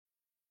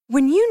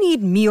When you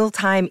need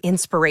mealtime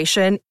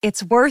inspiration,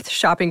 it's worth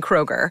shopping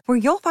Kroger, where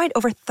you'll find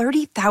over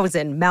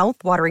 30,000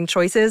 mouth-watering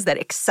choices that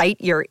excite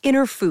your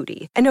inner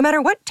foodie. And no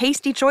matter what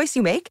tasty choice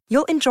you make,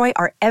 you'll enjoy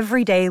our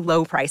everyday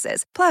low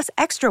prices, plus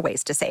extra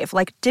ways to save,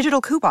 like digital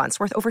coupons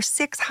worth over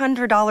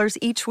 $600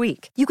 each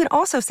week. You can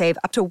also save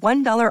up to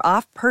 $1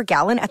 off per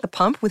gallon at the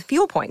pump with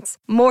fuel points.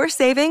 More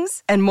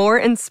savings and more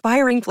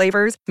inspiring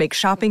flavors make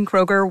shopping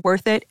Kroger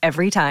worth it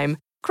every time.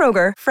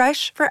 Kroger,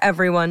 fresh for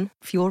everyone.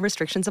 Fuel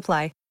restrictions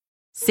apply.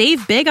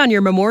 Save big on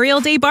your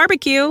Memorial Day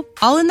barbecue,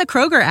 all in the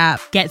Kroger app.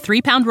 Get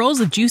 3-pound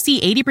rolls of juicy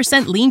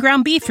 80% lean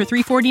ground beef for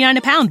 $3.49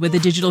 a pound with a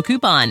digital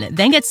coupon.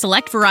 Then get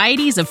select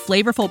varieties of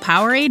flavorful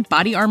Powerade,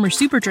 Body Armor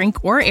Super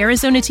Drink, or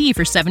Arizona tea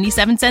for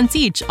 77 cents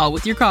each, all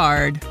with your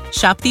card.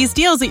 Shop these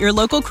deals at your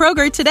local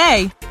Kroger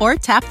today, or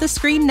tap the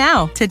screen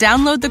now to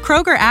download the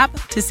Kroger app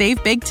to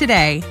save big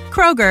today.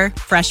 Kroger,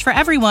 fresh for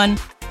everyone.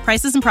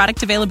 Prices and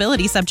product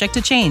availability subject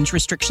to change.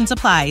 Restrictions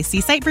apply. See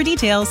site for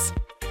details.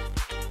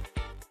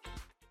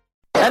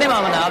 Any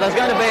moment now, there's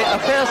going to be a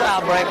fierce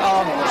outbreak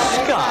of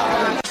ska.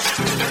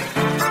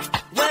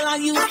 Well, I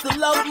used to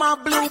love my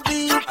blue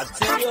beat. I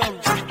tell you,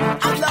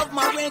 I love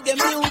my reggae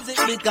music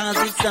because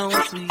it sounds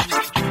sweet.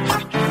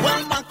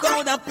 Well, my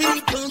crowd of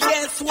people,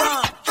 guess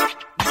what?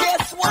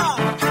 Guess what?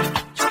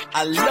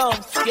 I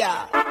love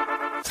ska.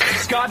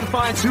 Ska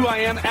defines who I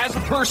am as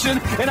a person,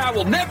 and I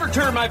will never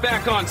turn my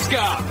back on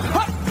ska.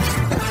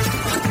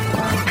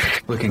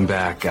 Looking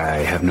back, I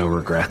have no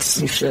regrets.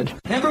 You should.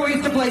 Remember we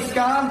used to play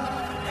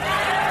ska?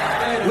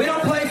 We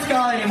don't play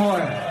ska anymore.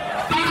 We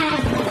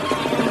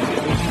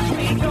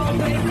don't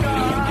play ska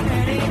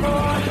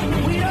anymore.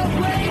 We don't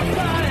play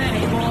ska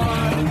anymore.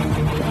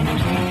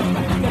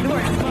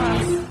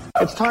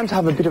 It's time to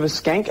have a bit of a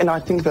skank, and I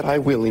think that I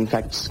will, in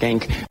fact,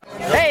 skank.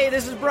 Hey,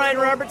 this is Brian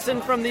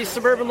Robertson from the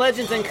Suburban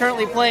Legends and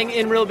currently playing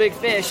in Real Big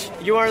Fish.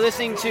 You are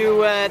listening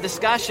to the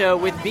Ska Show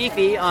with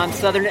Beefy on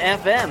Southern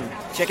FM.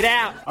 Check it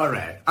out. All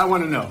right, I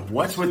want to know,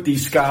 what's with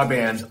these ska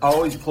bands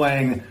always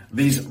playing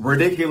these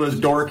ridiculous,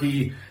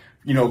 dorky,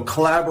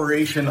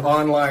 collaboration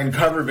online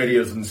cover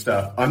videos and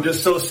stuff? I'm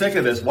just so sick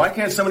of this. Why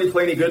can't somebody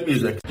play any good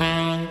music?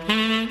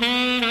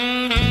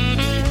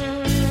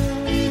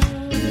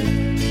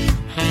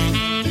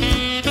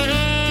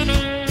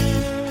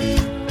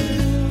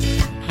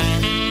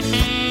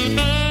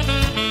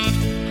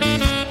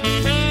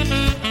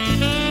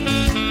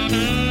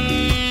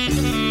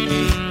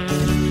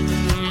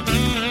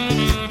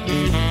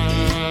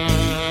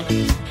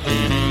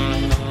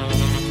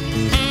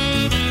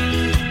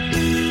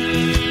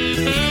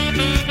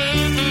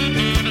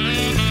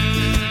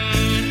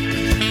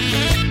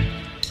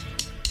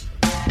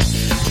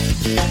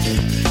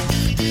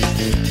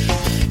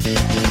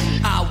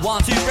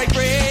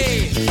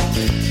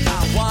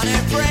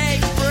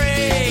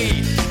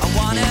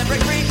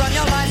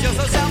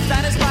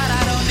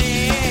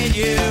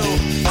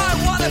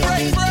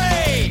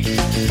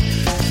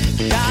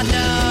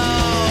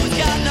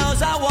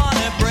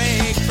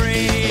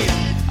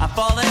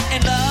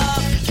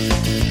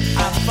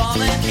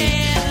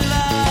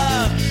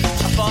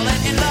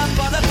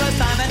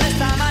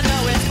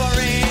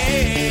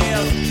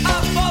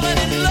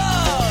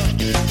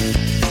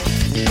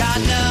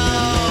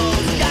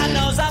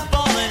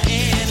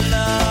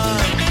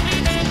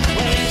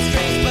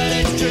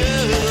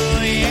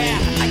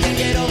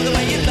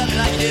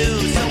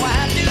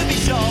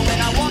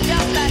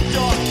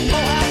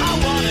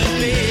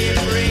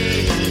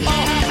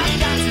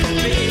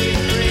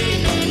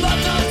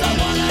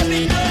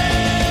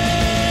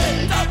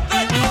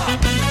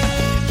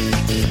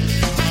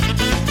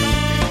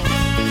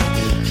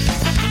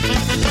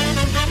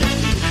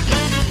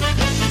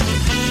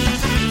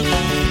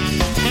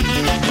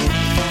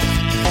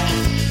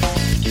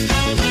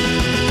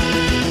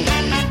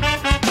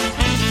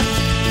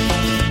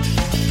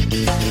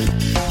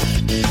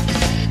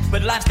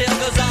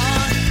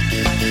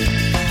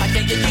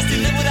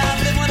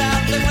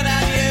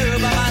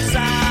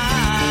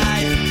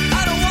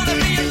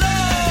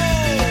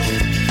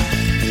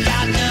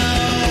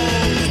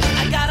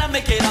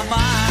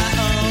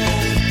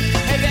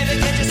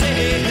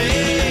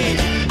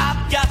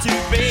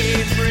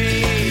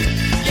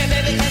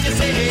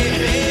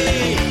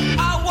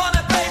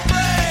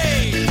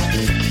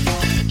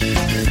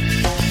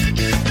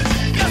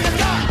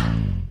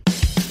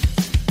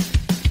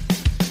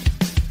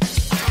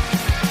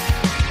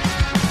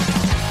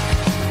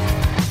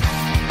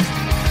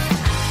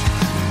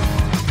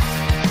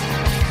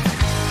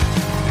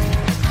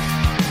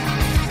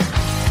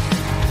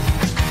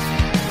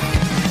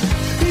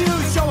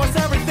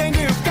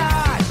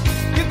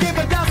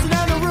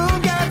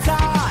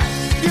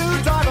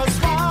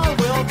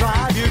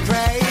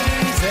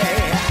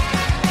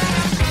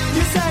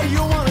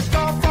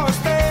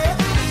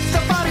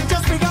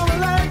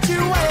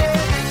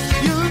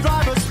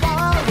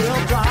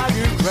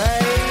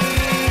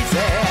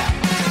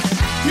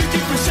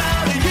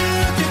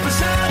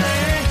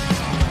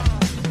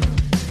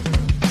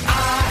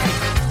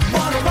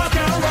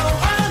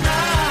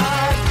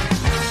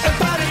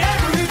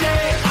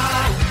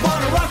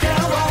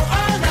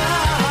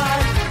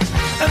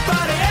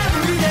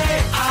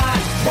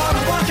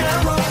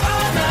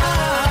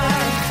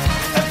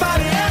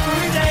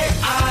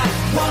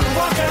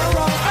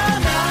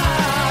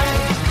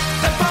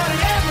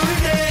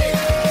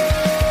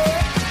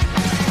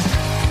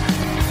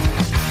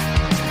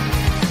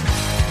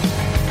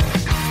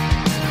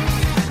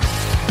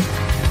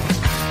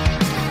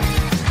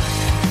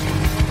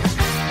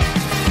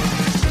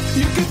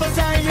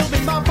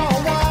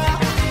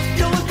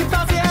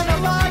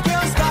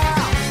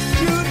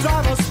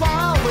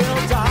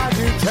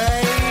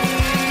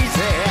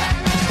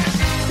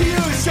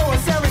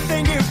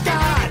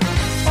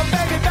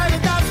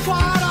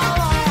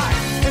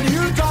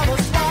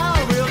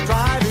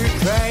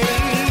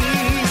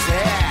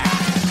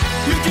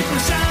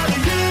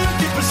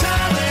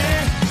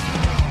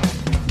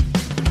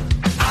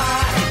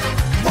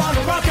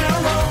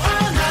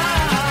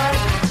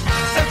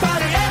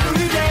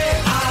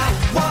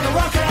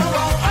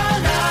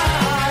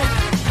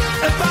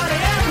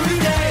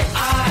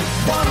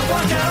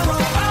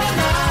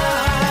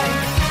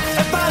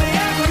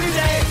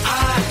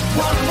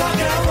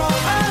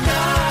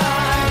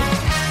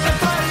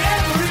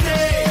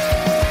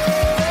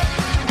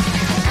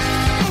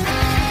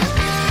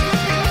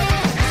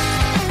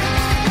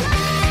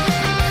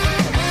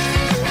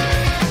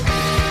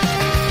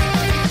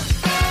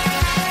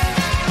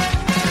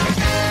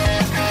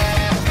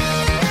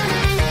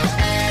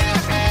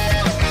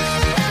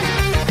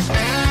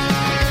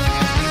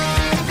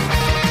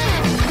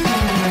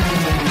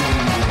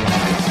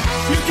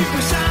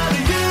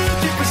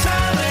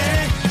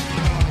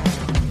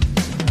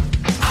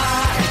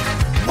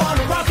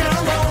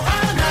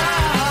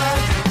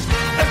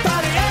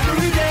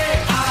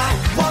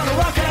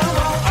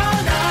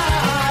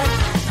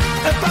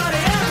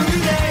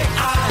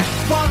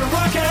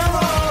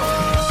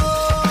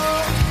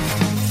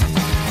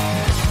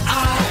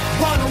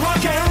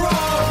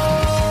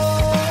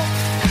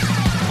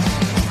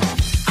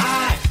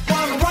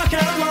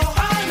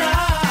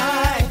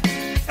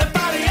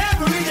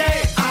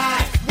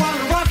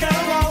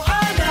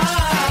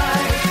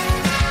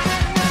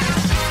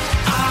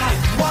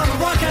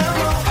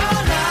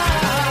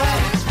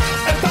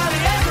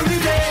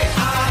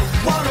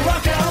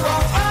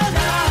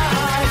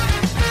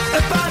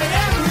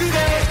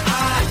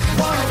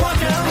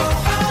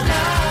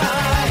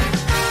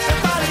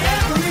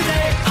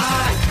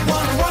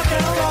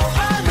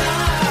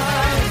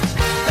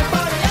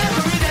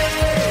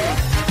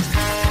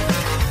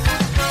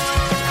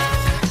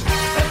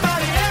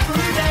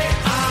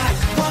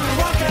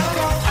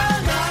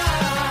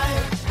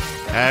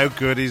 How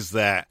good is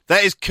that?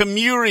 That is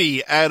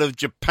Kamuri out of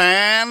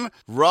Japan.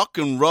 Rock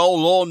and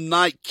roll all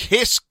night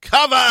Kiss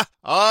cover.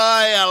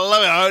 I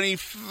love it. I only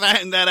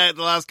found that out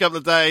the last couple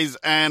of days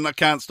and I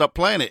can't stop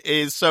playing it. It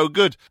is so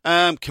good.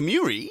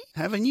 Kamuri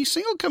have a new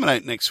single coming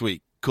out next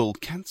week called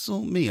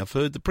Cancel Me. I've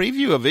heard the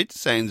preview of it.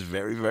 Sounds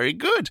very, very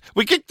good.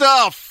 We kicked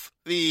off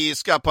the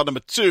Ska Pod number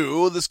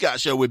 2, the Ska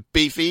Show with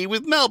Beefy,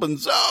 with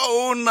Melbourne's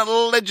own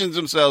legends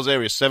themselves,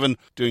 Area 7,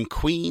 doing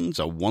Queens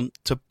I Want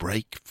to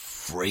Break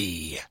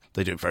Free.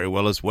 They do it very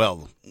well as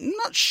well.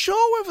 Not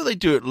sure whether they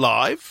do it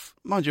live.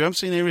 Mind you, I haven't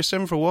seen Area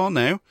 7 for a while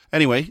now.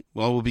 Anyway,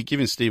 well, we'll be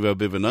giving Steve a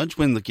bit of a nudge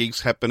when the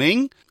gig's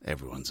happening.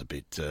 Everyone's a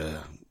bit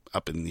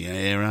up in the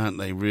air, aren't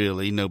they,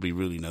 really? Nobody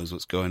really knows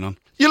what's going on.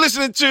 You're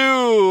listening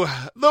to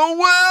the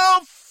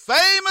world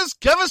famous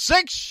cover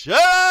section.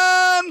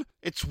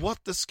 It's what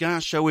the Ska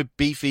Show with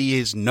Beefy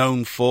is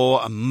known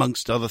for,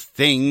 amongst other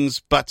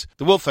things, but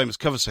the world famous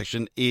cover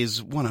section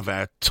is one of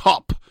our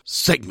top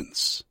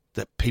segments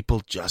that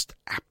people just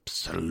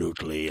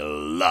absolutely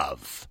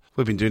love.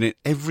 We've been doing it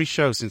every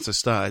show since I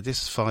started.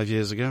 This is 5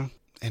 years ago.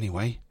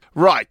 Anyway,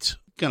 right,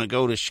 gonna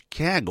go to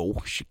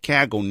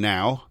Chicago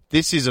now.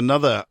 This is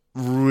another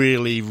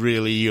really,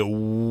 really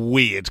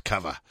weird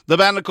cover. The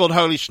band are called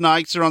Holy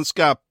Schnikes. They're on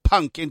Ska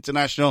Punk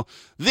International.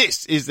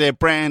 This is their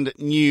brand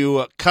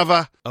new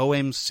cover,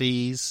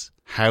 OMC's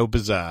How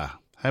Bizarre.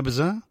 How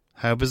Bizarre?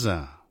 How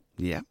Bizarre.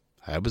 Yeah,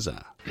 How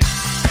Bizarre.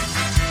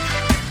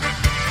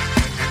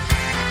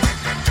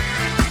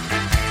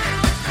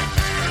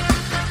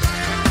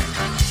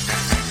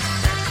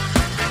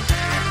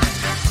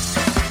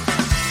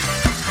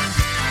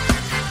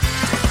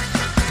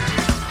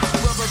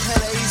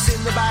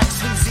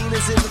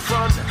 In the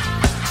front,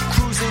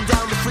 cruising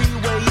down the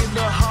freeway in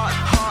the hot,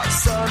 hot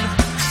sun.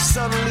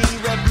 Suddenly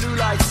red blue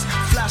lights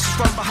flash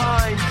from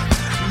behind.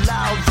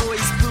 Loud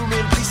voice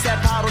booming, please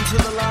step out onto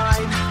the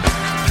line.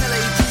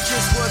 Pele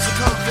teaches words of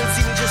confidence,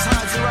 he just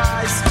hides her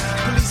eyes.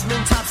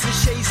 Policeman taps his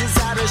shades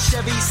at a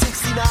Chevy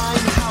 69.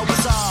 How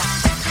bizarre.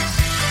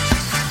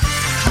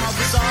 How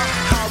bizarre,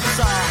 how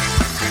bizarre.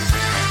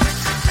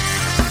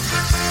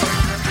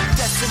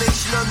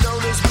 Destination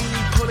unknown as we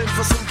pulling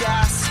for some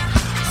gas.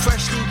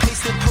 Freshly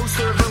pasted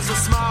poster reveals a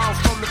smile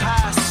from the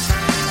past.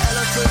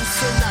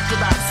 Elephants and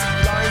acrobats,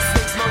 lion,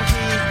 snakes,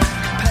 monkey.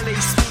 Pele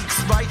speaks,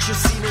 righteous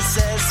Cena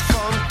says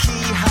funky.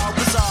 How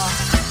bizarre.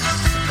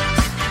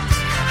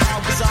 How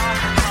bizarre,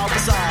 how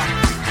bizarre.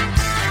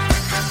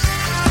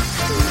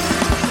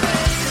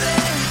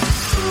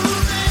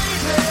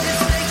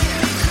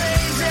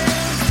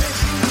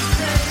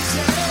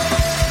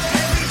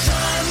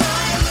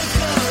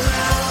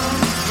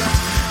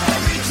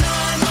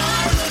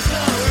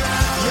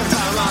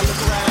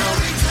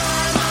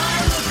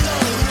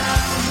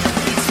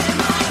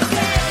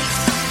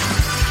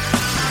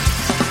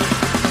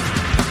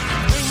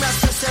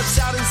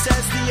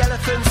 Says the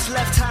elephants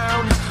left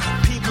town.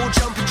 People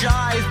jump and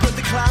jive, but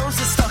the clowns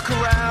are stuck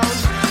around.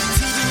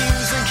 TV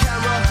news and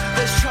camera,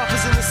 there's choppers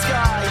in the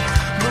sky.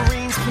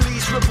 Marines,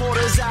 police,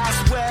 reporters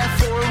ask where,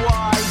 for and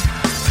why.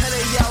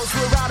 Pele yells,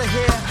 we're out of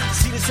here.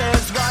 Cena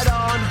says, right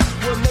on.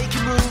 We're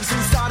making moves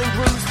and starting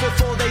grooves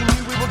before they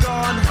knew we were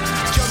gone.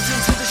 Jumped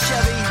into the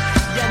Chevy,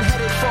 Yen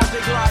headed for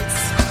big lights.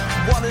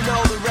 Wanna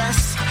know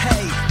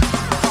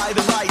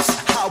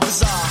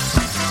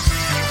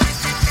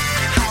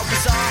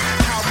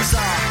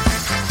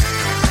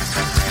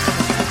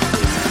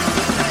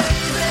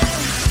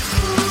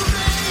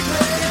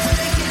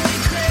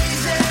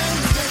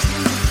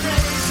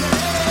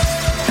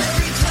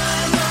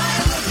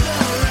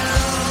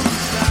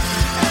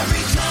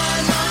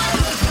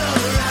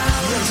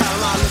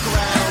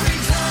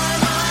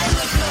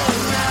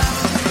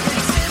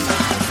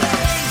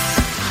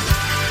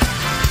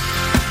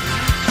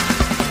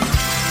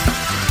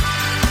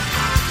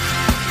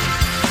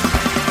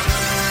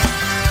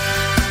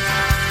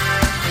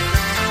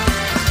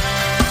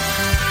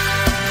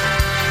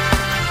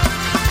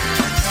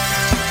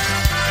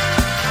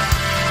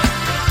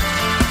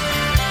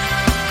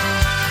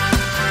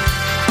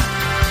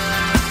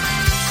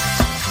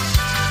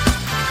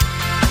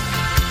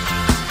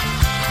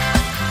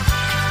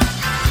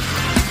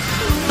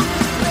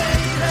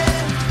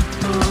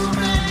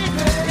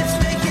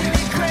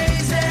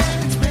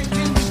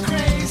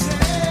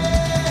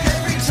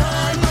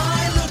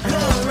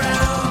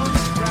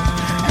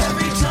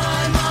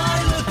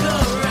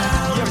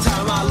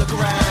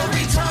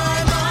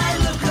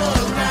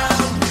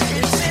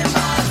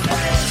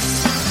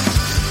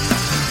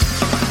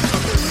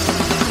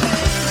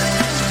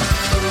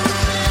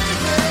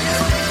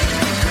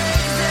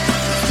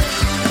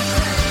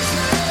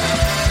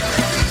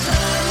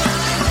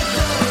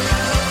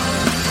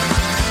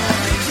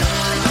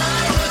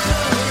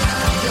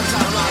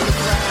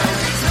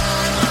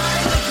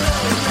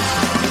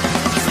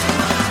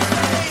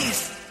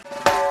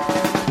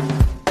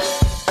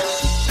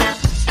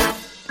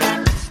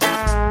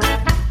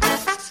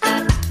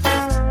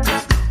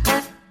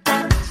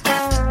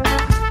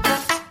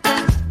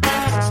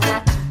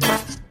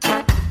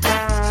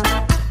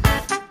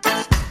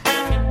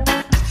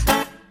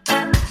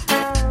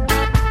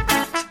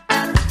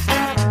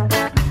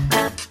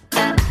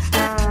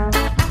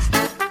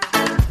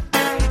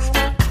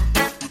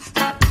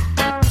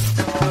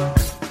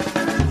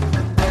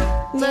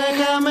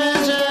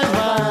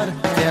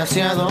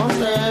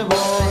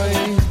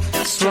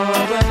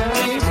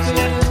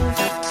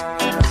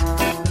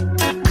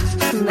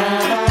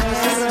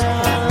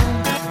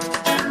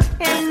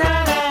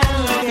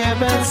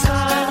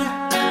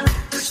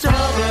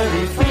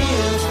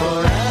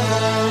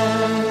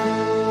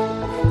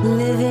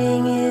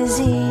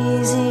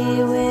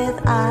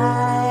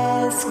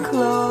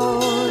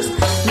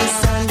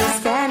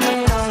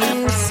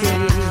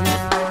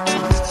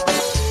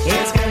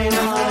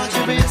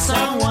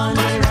down, one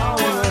year or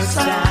worse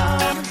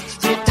down.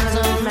 It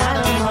doesn't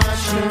matter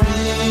much to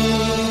me.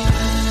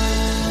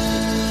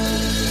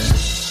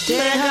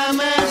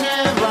 Déjame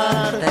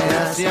llevarte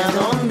hacia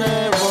donde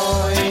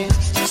voy.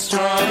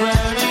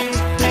 Strawberry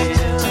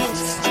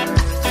fields.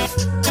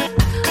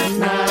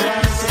 Nada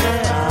es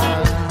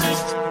real.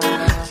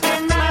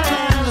 En nada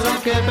es lo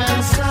que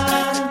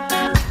pensar.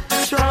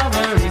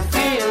 Strawberry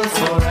fields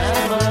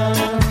forever.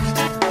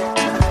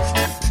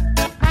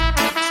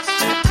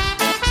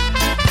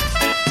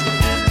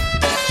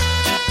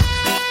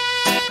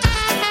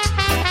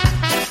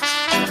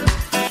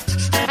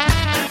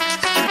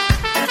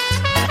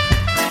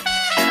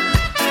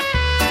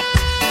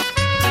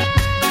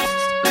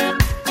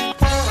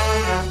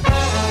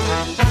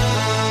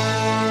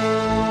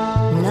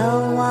 No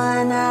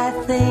one I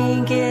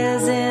think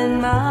is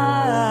in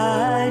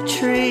my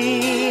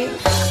tree.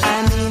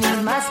 I mean,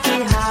 it must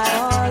be high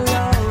or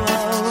low.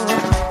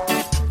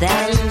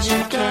 That is,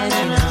 you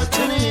can't know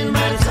to me,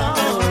 but it's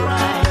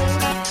alright.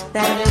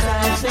 That is,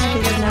 I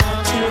think it's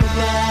not too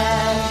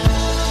bad.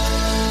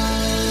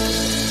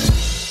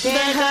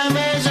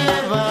 Déjame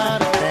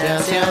llevarte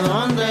hacia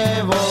donde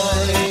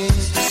voy.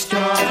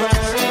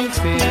 Strawberry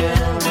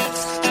fields.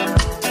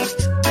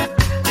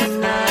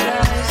 Nada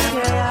es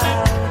real.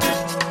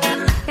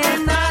 En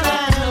nada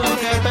es lo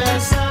que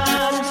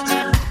pensar.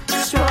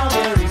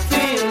 Strawberry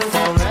fields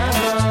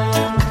forever.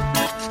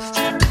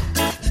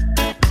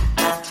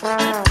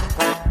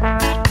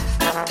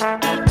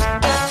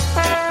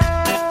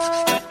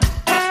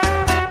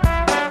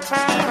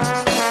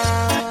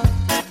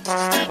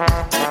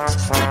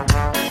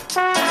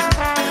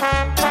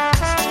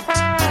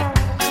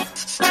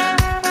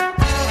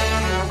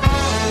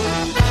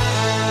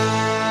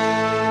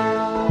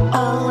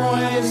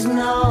 Always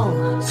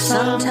know,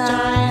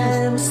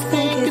 sometimes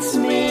think it's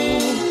me.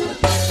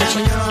 But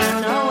you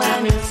don't know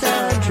when it's a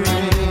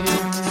dream.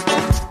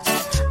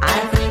 I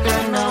think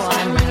I know,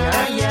 I mean,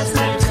 yes,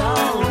 it's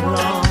all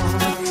wrong.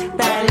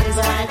 That is,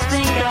 I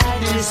think I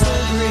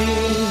disagree.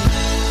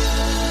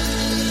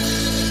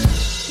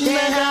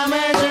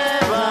 Déjame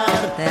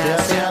llevarte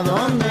hacia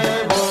donde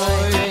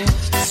voy.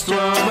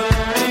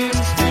 Strawberry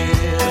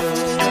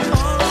fields.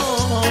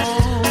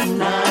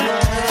 Nada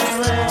es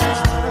real.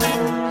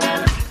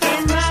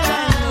 En nada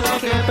es lo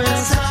que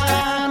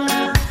pensar.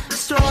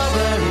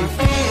 Strawberry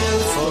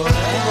fields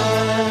forever.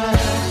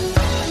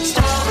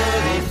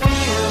 Strawberry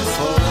fields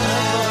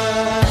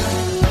forever.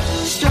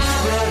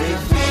 Strawberry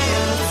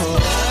fields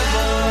forever.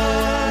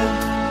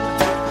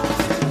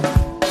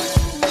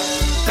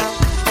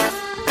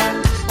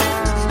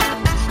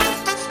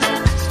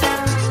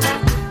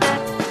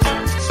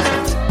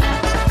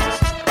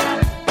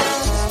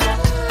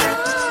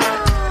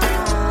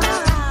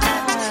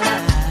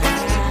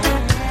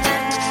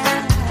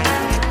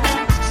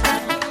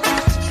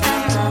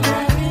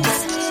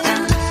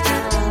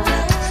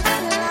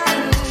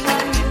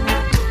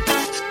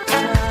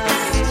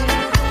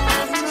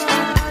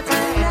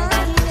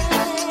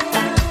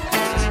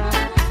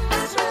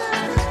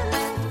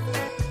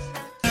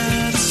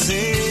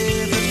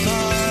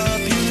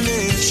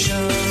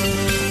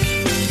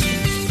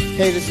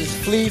 Hey, this is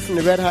Flea from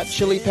the Red Hot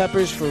Chili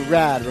Peppers for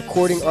RAD,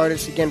 Recording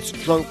Artists Against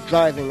Drunk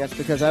Driving. That's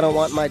because I don't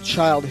want my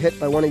child hit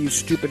by one of you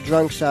stupid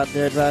drunks out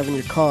there driving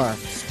your car.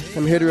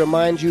 I'm here to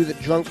remind you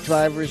that drunk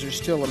drivers are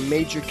still a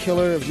major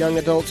killer of young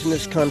adults in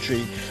this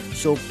country.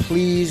 So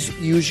please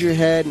use your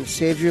head and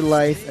save your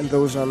life and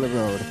those on the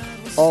road.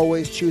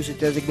 Always choose a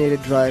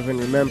designated driver, and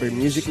remember,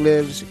 music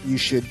lives, you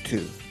should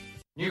too.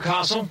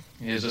 Newcastle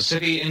is a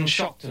city in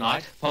shock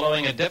tonight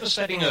following a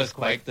devastating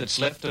earthquake that's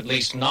left at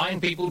least 9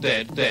 people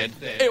dead.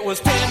 It was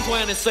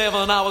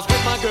 10:27, I was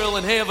with my girl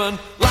in heaven,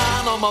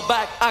 lying on my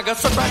back, I got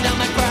sucked right down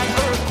that crack,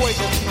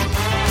 earthquaking.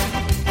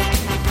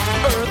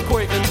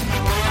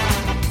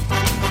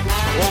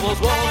 All those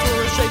walls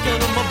were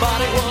shaking and my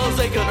body was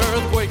aching,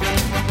 earthquaking.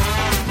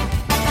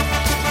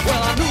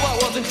 Well, I knew I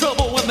was in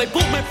trouble when they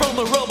pulled me from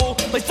the rubble.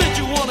 They said,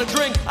 you want a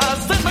drink? I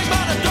said, make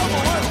mine a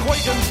double,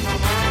 earthquaking.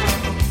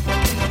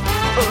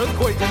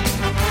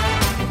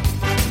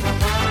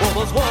 Well,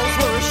 those walls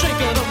were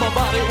shaking and my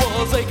body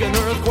was aching,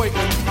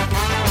 earthquaking.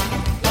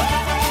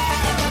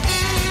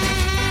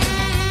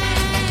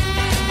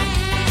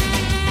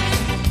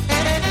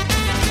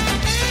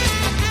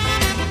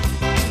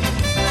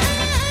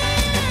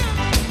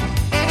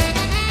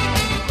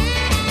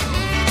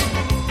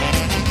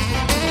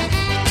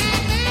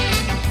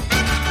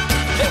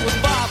 It was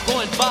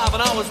 5.5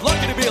 and I was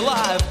lucky to be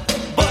alive,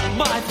 but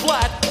my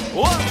flat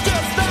was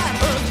just that,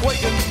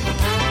 earthquaking.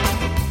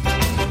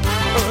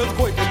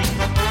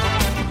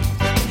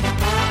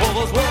 Well,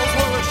 those walls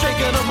were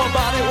shaking and my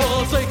body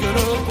was aching,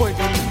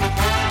 earthquaking.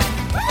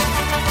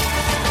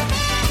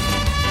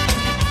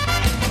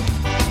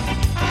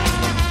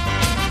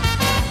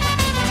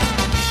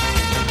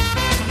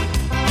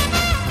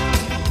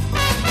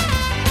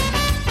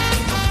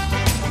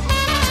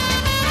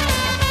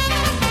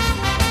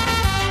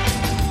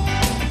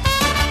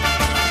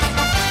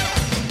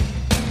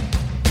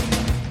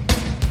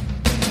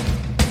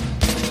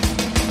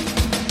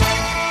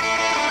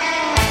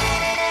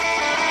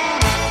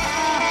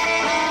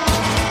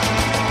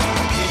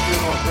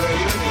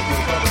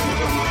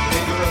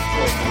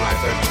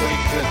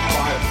 earthquake at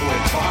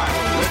 5.5 on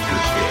the Richter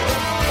scale.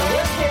 The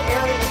worst hit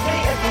area of the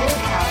city is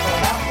Newcastle,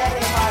 about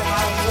 75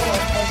 miles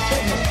north of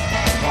Sydney.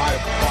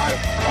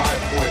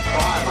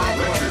 5.5 on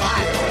the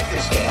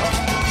Richter scale.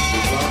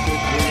 Resulted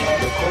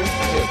in the quake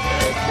hit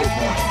at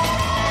midnight.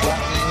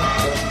 Flattening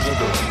dozens of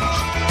buildings.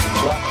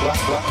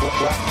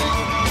 Flattening.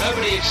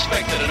 Nobody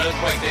expected an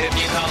earthquake to hit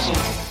Newcastle.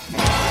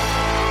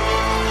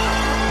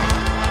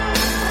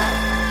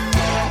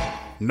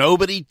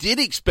 Nobody did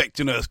expect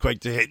an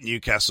earthquake to hit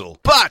Newcastle.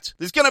 But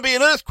there's going to be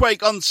an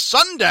earthquake on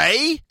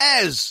Sunday,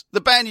 as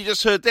the band you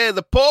just heard there,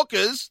 the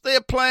Porkers,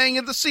 they're playing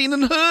at the Seen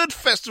and Heard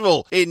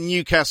Festival in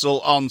Newcastle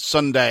on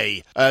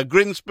Sunday.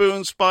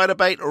 Grinspoon,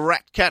 Spiderbait,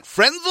 Ratcat,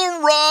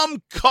 Frenzal,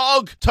 Rom,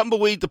 Cog,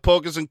 Tumbleweed, the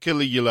Porkers and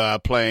Caligula are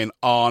playing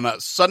on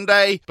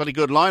Sunday. Bloody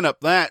good lineup.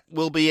 That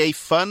will be a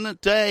fun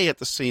day at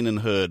the Seen and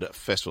Heard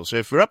Festival. So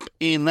if you're up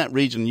in that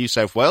region, New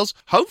South Wales,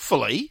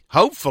 hopefully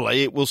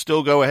it will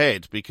still go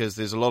ahead, because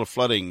there's a lot of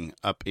flooding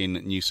up in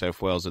New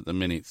South Wales at the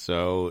minute.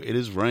 So it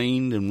has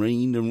rained and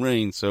rained and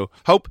rained. So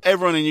hope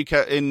everyone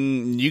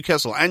in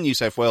Newcastle and New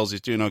South Wales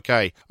is doing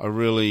okay. I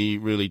really,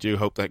 really do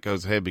hope that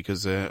goes ahead,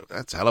 because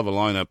that's a hell of a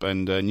lineup,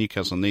 and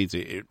Newcastle needs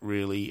it. It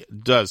really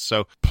does.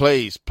 So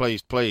please,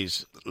 please,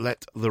 please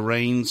let the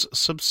rains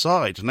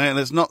subside. Now,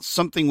 that's not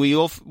something we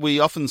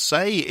often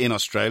say in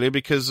Australia,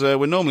 because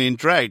we're normally in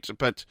drought,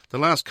 but the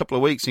last couple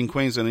of weeks in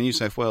Queensland and New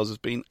South Wales has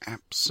been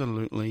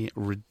absolutely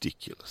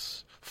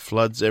ridiculous.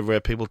 Floods everywhere,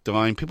 people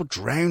dying, people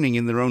drowning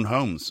in their own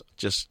homes.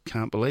 Just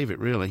can't believe it,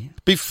 really.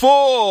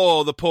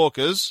 Before the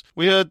Porkers,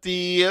 we heard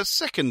the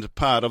second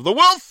part of the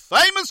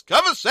world-famous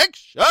cover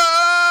section.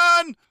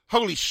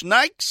 Holy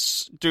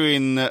Snakes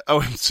doing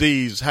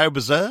OMC's How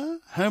Bizarre,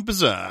 How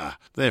Bizarre.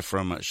 They're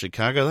from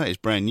Chicago, that is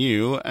brand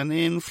new. And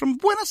then from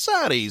Buenos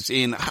Aires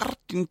in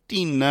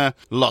Argentina,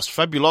 Los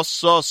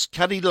Fabulosos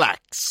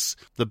Cadillacs.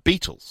 The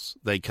Beatles,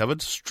 they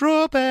covered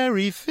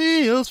Strawberry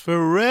Fields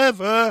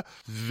Forever.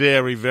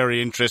 Very,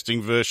 very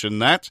interesting version,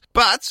 that.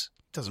 But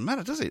doesn't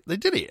matter, does it? They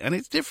did it, and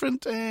it's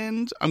different,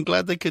 and I'm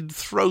glad they could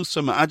throw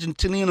some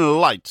Argentinian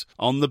light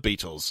on the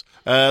Beatles.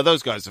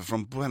 Those guys are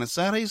from Buenos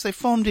Aires. They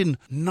formed in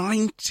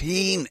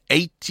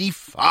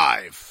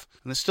 1985,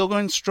 and they're still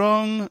going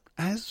strong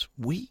as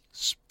we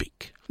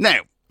speak.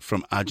 Now,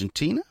 from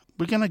Argentina,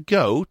 we're going to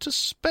go to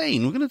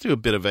Spain. We're going to do a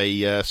bit of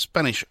a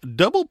Spanish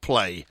double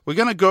play. We're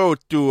going to go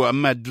to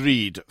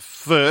Madrid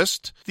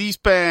first. This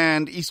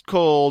band is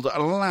called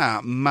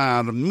La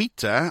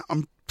Marmita.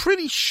 I'm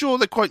pretty sure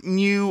they're quite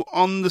new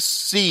on the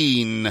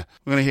scene.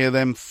 We're going to hear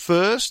them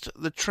first.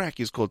 The track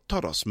is called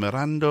Todos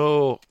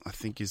Mirando, I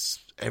think is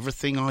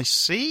Everything I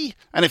See.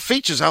 And it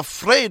features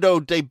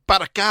Alfredo de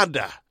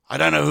Barricada. I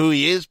don't know who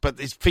he is, but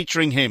it's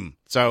featuring him.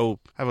 So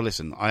have a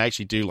listen. I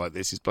actually do like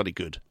this. It's bloody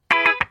good.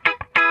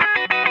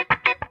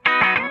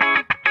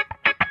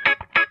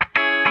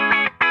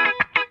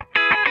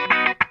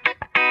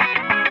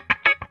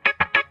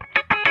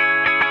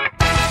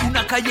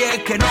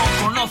 Calle que no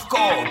conozco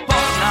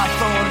por la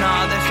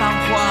zona de San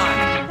Juan.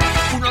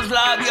 Unos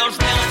labios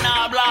me han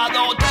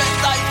hablado,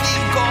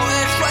 35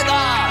 es su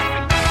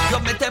edad. Yo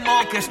me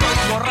temo que estoy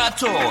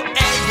borracho,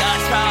 ella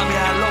sabe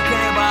a lo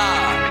que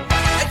va.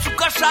 En su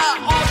casa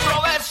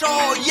otro beso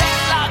y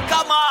en la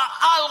cama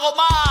algo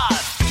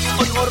más.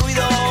 Oigo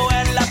ruido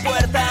en la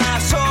puerta,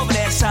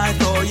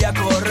 sobresalto y a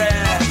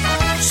correr.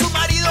 Su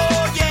marido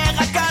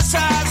llega a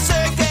casa,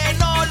 sé que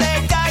no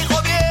le caigo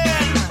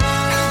bien.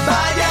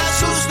 Vaya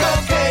susto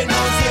que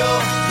nos dio,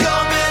 yo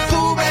me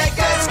tuve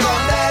que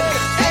esconder,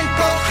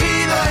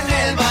 encogido en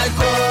el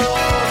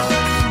balcón.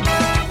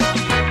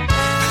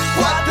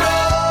 4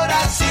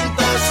 horas sin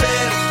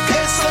toser,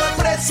 qué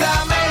sorpresa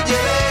me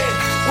llevé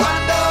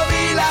cuando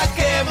vi la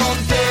que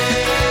monté.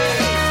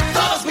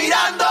 Todos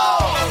mirando.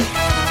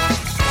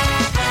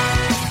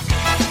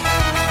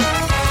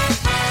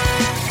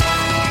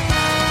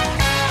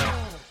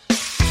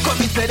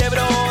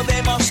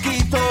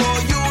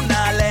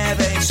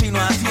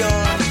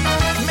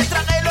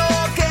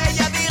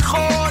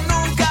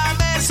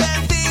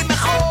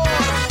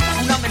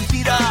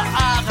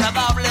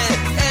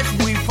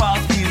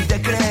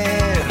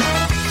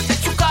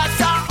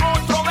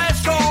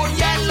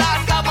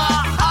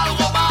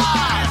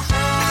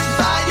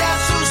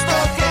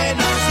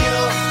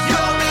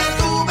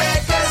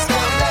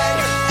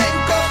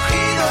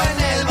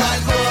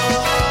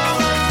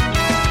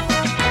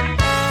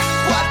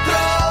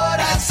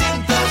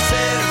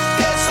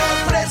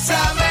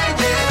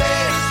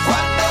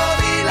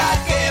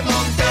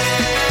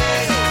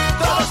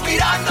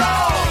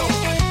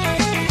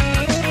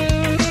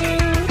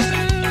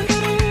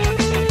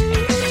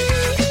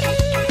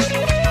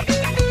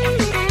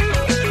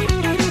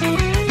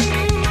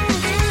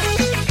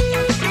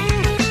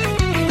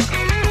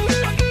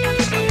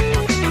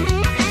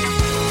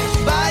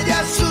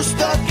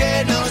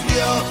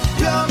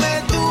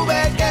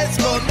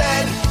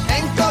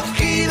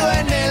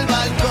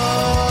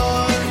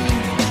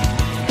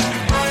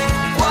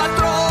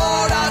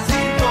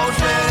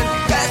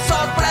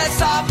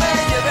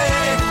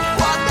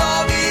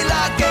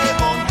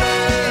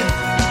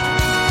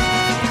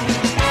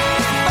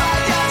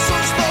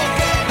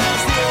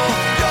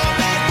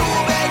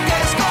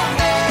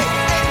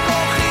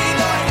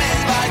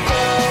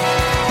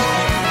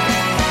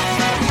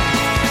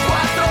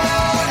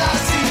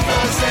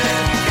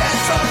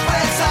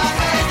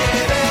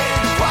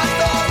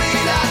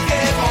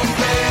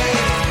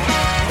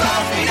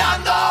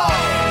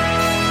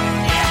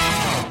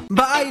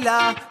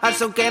 al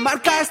son que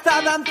marca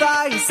esta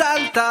danza y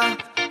salta.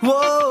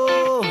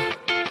 Wow.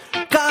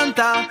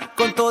 Canta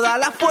con toda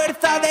la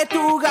fuerza de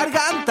tu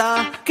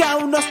garganta, que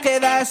aún nos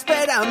queda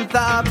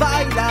esperanza.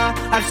 Baila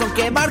al son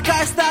que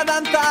marca esta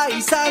danza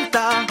y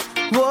salta.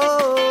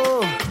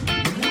 Wow.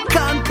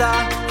 Canta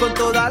con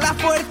toda la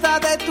fuerza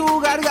de tu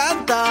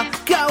garganta,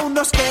 que aún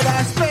nos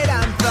queda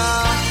esperanza.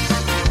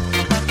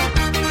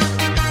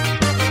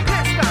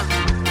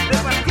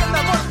 Repartiendo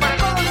amor para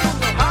todo el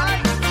mundo. ¡Ay!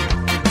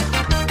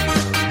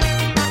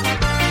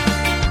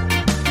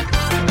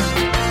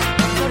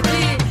 Por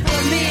ti,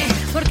 por mí,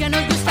 porque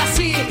nos gusta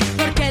así,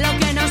 porque lo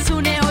que nos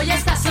une hoy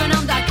está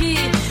sonando aquí,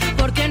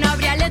 porque no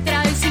habría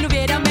letra y si no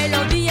hubiera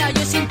melodía,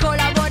 yo sin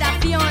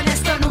colaboración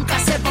esto nunca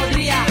se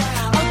podría.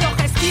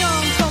 Autogestión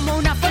como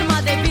una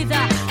forma de vida,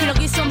 que lo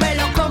quiso me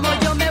lo como,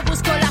 yo me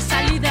busco la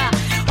salida.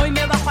 Hoy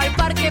me bajo al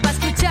parque para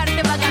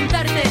escucharte, para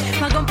cantarte,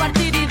 para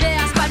compartir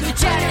ideas, para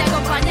luchar y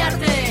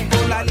acompañarte.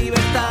 Por la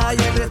libertad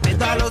y el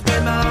respeto a los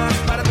demás,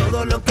 para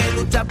todo lo que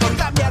lucha por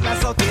cambiar la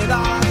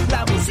sociedad.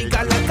 La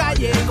música en la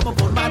calle como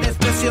forma de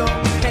expresión,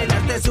 el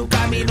arte es su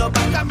camino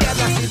para cambiar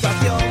la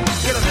situación.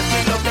 Quiero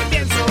decir lo que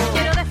pienso,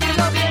 quiero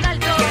decirlo bien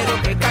alto,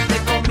 quiero que cante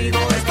conmigo,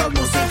 esto es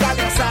música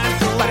de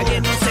asalto. Para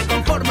quien no se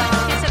conforma,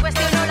 que se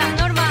cuestionó las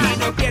normas y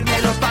no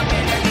pierde los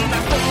papeles ni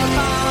las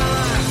formas.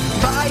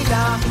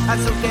 Baila al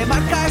son que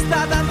marca esta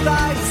danza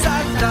y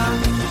salta.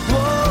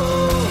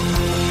 Wow.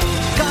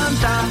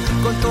 Canta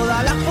con toda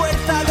la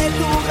fuerza de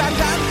tu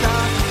garganta,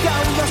 que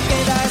aún nos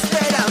queda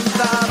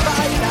esperanza.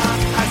 Baila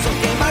al son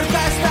que marca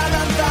esta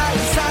danza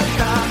y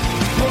salta.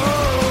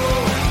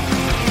 Wow.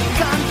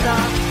 Canta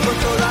con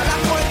toda la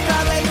fuerza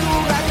de tu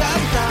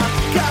garganta,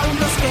 que aún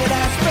nos queda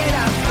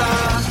esperanza.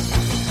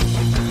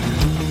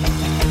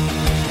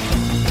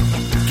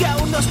 Que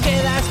aún nos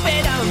queda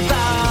esperanza.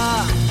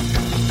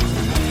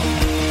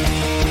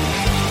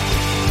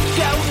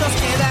 Que aún nos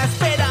queda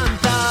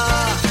esperanza.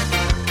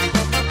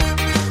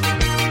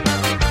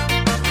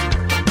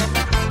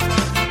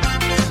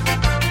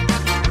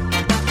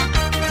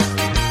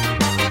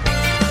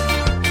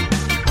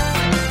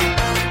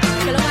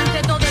 que lo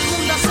cante todo el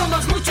mundo,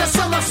 somos muchos,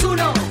 somos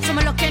uno,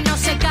 somos los que no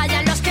se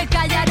callan, los que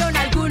callaron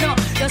alguno,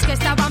 los que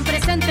estaban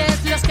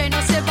presentes, los que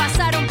no se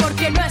pasaron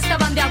porque no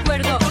estaban de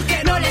acuerdo,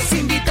 porque no les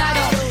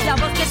invitaron, la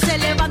voz que se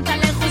levanta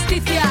en la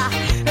injusticia,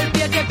 el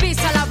pie que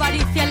pisa la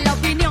avaricia, en la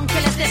opinión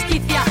que les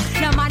desquicia,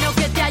 la mano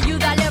que te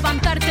ayuda a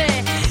levantarte,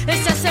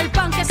 ese es el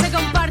pan que se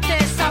comparte,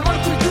 sabor,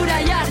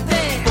 cultura y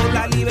arte. Por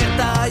la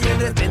libertad y el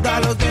respeto a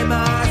los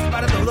demás,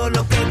 para todo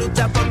lo que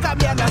lucha por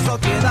cambiar la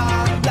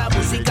sociedad. La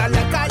música en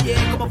la calle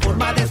como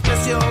forma de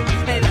expresión,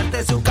 el arte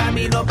es su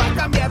camino para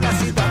cambiar la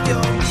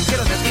situación.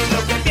 Quiero decir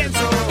lo que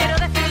pienso, quiero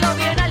decirlo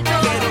bien alto,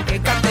 quiero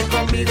que canten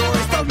conmigo,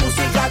 esto es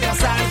música de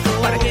asalto.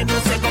 Para quien no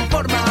se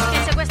conforma,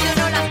 que se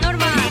cuestionó las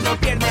normas y no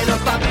pierde los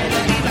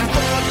papeles ni las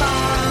formas.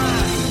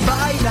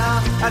 Baila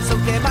al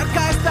son que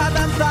marca esta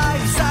danza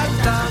y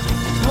salta.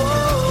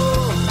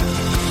 Wow.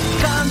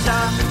 Canta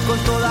con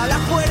toda la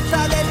fuerza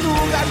de tu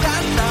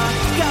garganta,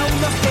 que aún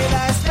nos queda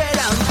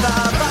esperanza.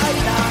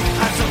 Baila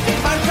al son que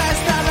marca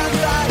esta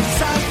danza y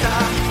salta.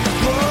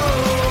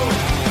 Wow.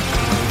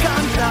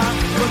 Canta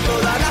con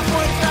toda la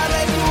fuerza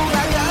de tu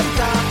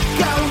garganta,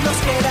 que aún nos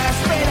queda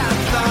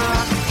esperanza.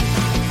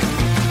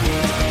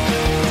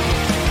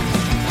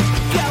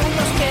 Que aún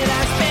nos queda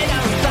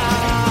esperanza.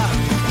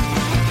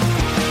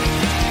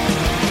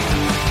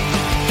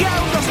 Que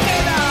aún nos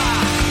queda.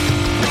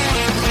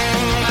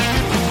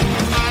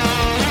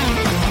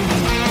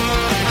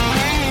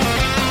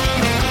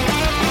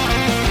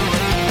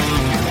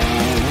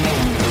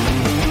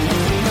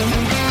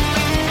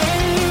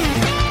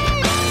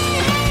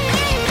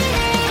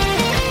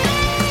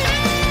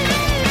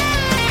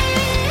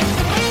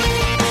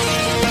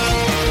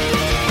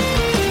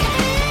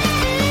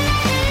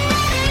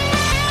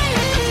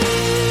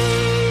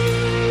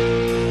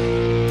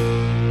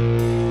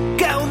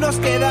 Que aún nos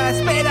queda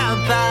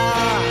esperanza.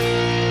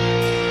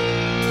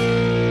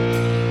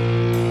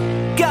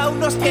 Que aún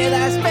nos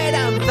queda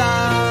esperanza.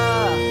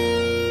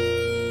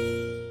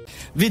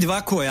 Vidi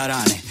ovako ja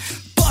rane.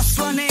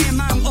 Posla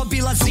nemam,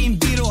 obilazim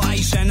biro, a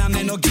i žena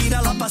me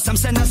nogirala pa sam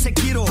se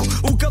nasekirao.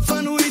 U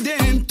kafanu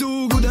idem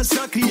tugu da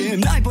sakrijem,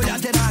 najbolja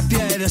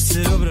terapija je da se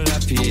dobro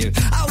napijem.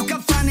 A u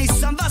kafani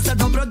sam vas da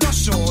dobro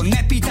došao,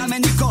 ne pita me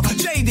niko,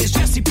 gdje ideš,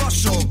 gdje si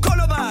pošao.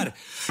 Konobar,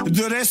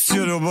 donesi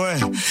ono boje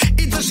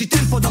i drži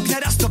tempo dok ne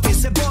rastopi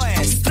se boje.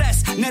 Stres,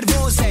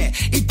 nervoze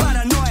i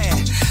paranoje,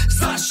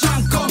 sa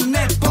šankom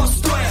ne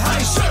postoje.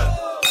 Hajš,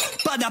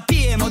 pa da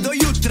pijemo do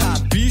jutra.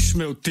 Piš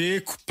me u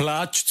teku,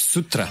 plaću ti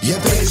sutra. Je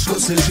teško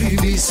se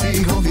živi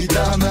svih ovih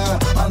dana,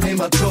 a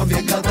nema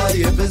čovjeka da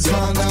je bez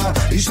mana.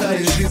 I šta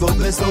je život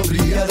bez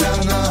dobrih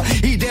rana?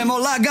 Idemo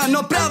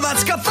lagano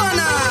pravac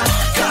kafana.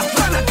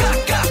 Kafana,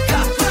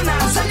 kafana,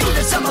 za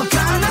ljude sa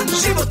Balkana.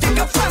 Život je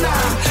kafana.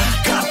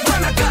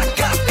 Kafana,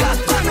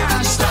 kafana,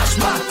 štaš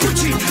ma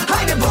kući,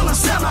 hajde bolan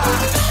sama.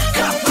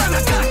 Kafana,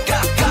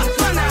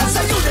 kafana,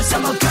 za ljude sa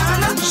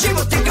Balkana.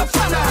 Život je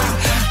kafana.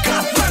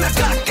 Kafana,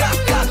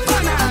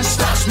 kafana,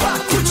 štaš ma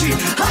kući,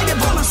 hajde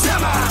bolan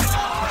sama.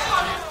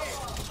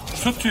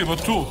 zahtjeva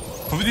to?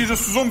 Pa vidiš da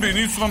su zombi,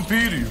 nisu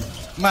vampiri.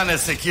 Ma ne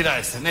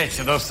sekiraj se,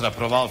 neće dostra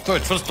proval. To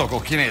je čvrsto ko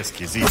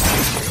kineski zid.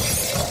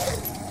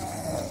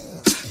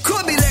 Ko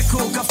bi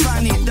rekao u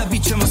kafani da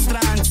bit ćemo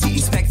stranci?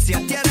 Inspekcija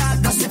tjera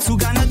da se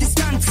cuga na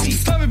distanci.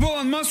 Stavi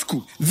bolan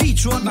masku.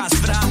 Viču od nas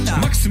vrata.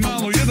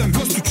 Maksimalno jedan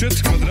gost u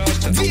 4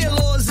 kvadrata. 2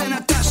 loze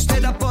na tašte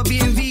da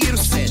pobijem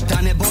viruse.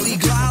 Da ne boli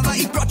glava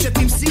i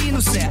pročepim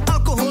sinuse.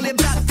 Alkohol je,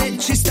 brate,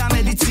 čista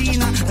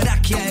medicina.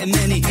 Rakija je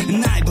meni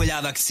najbolja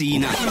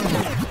vaksina.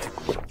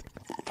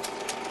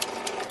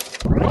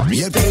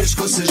 Jer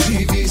teško se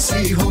živi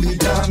svih ovih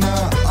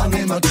dana, a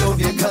nema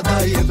čovjeka da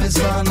je bez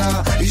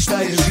rana. I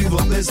šta je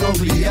život bez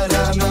oblija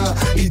rana?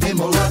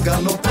 Idemo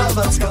lagano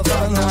pravac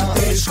kafana.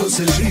 Teško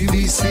se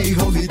živi svih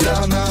ovih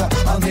dana,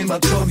 a nema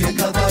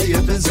čovjeka da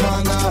je bez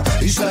rana.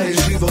 I šta je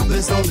život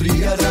bez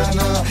oblija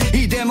rana?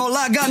 Idemo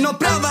lagano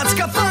pravac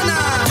kafana.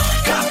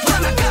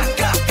 Kafana,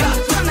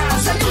 kafana,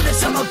 za ljude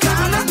sa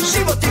Balkana.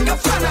 Život je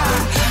kafana.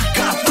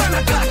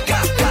 Kafana,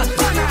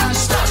 kafana,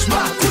 štaš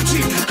ma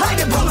kući,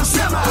 hajde bolan s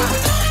nama.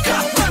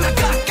 Kafana,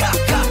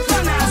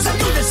 kafana, za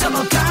ljude sa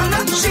Balkana.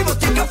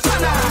 Život je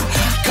kafana.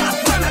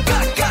 Kafana,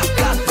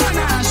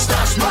 kafana,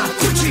 štaš ma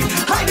kući,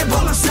 hajde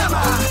bolan s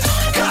nama.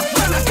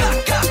 Kafana,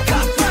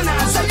 kafana,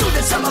 za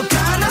ljude sa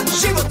Balkana.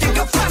 Život je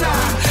kafana.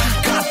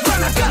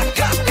 Kafana,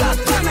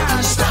 kafana,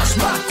 štaš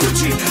ma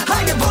kući,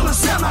 hajde bolan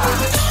s nama.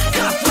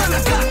 Kafana,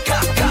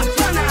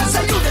 kafana,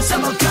 za ljude sa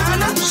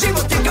Balkana.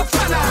 Život je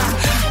kafana.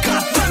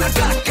 Kafana,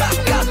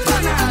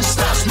 kafana,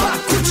 štaš ma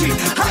kući,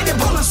 hajde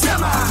bolan s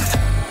nama.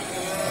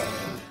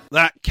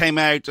 That came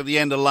out at the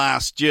end of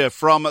last year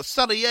from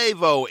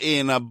Sarajevo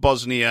in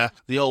Bosnia,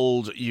 the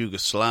old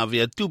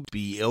Yugoslavia,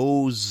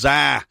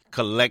 Dubioza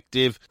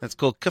collective. That's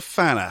called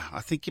Kafana. I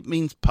think it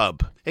means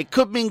pub. It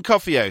could mean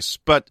coffee house,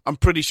 but I'm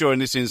pretty sure in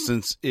this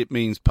instance it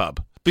means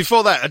pub.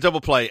 Before that, a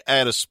double play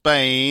out of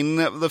Spain.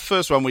 The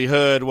first one we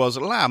heard was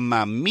La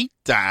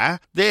Mamita.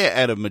 They're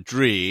out of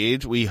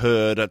Madrid. We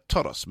heard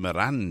Toros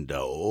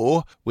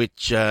Mirando,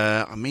 which,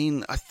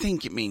 I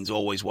think it means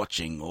always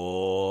watching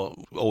or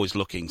always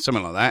looking,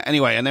 something like that.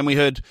 Anyway, and then we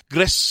heard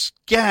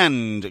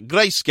Grayscand,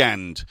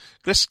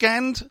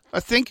 I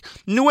think,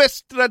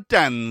 Nuestra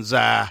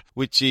Danza,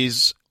 which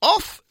is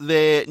off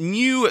their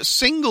new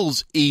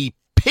singles EP.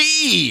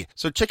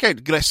 So check out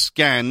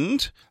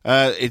Grayscand.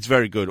 It's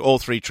very good. All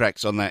 3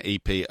 tracks on that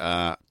EP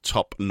are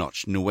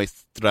top-notch.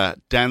 Nuestra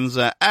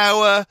Danza,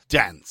 our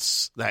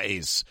dance. That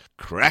is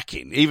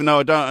cracking. Even though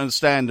I don't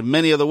understand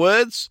many of the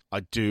words, I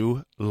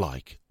do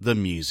like the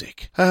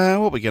music. What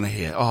are we going to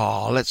hear?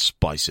 Oh, let's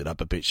spice it up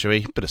a bit, shall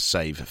we? Bit of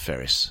Save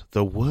Ferris.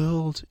 The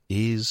world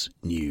is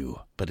new.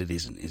 But it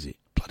isn't, is it?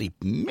 Bloody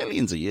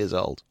millions of years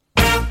old.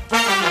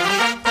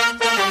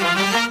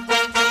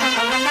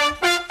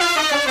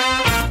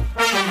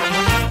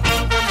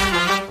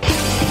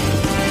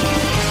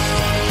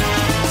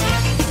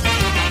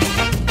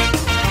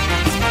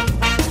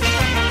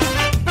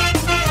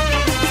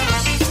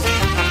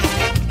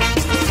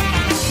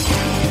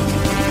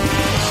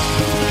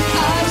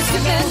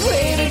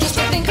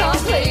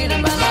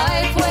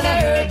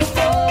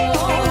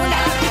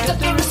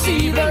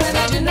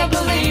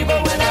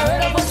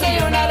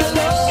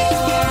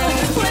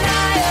 When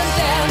I am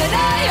down and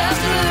I am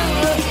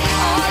blue,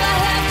 all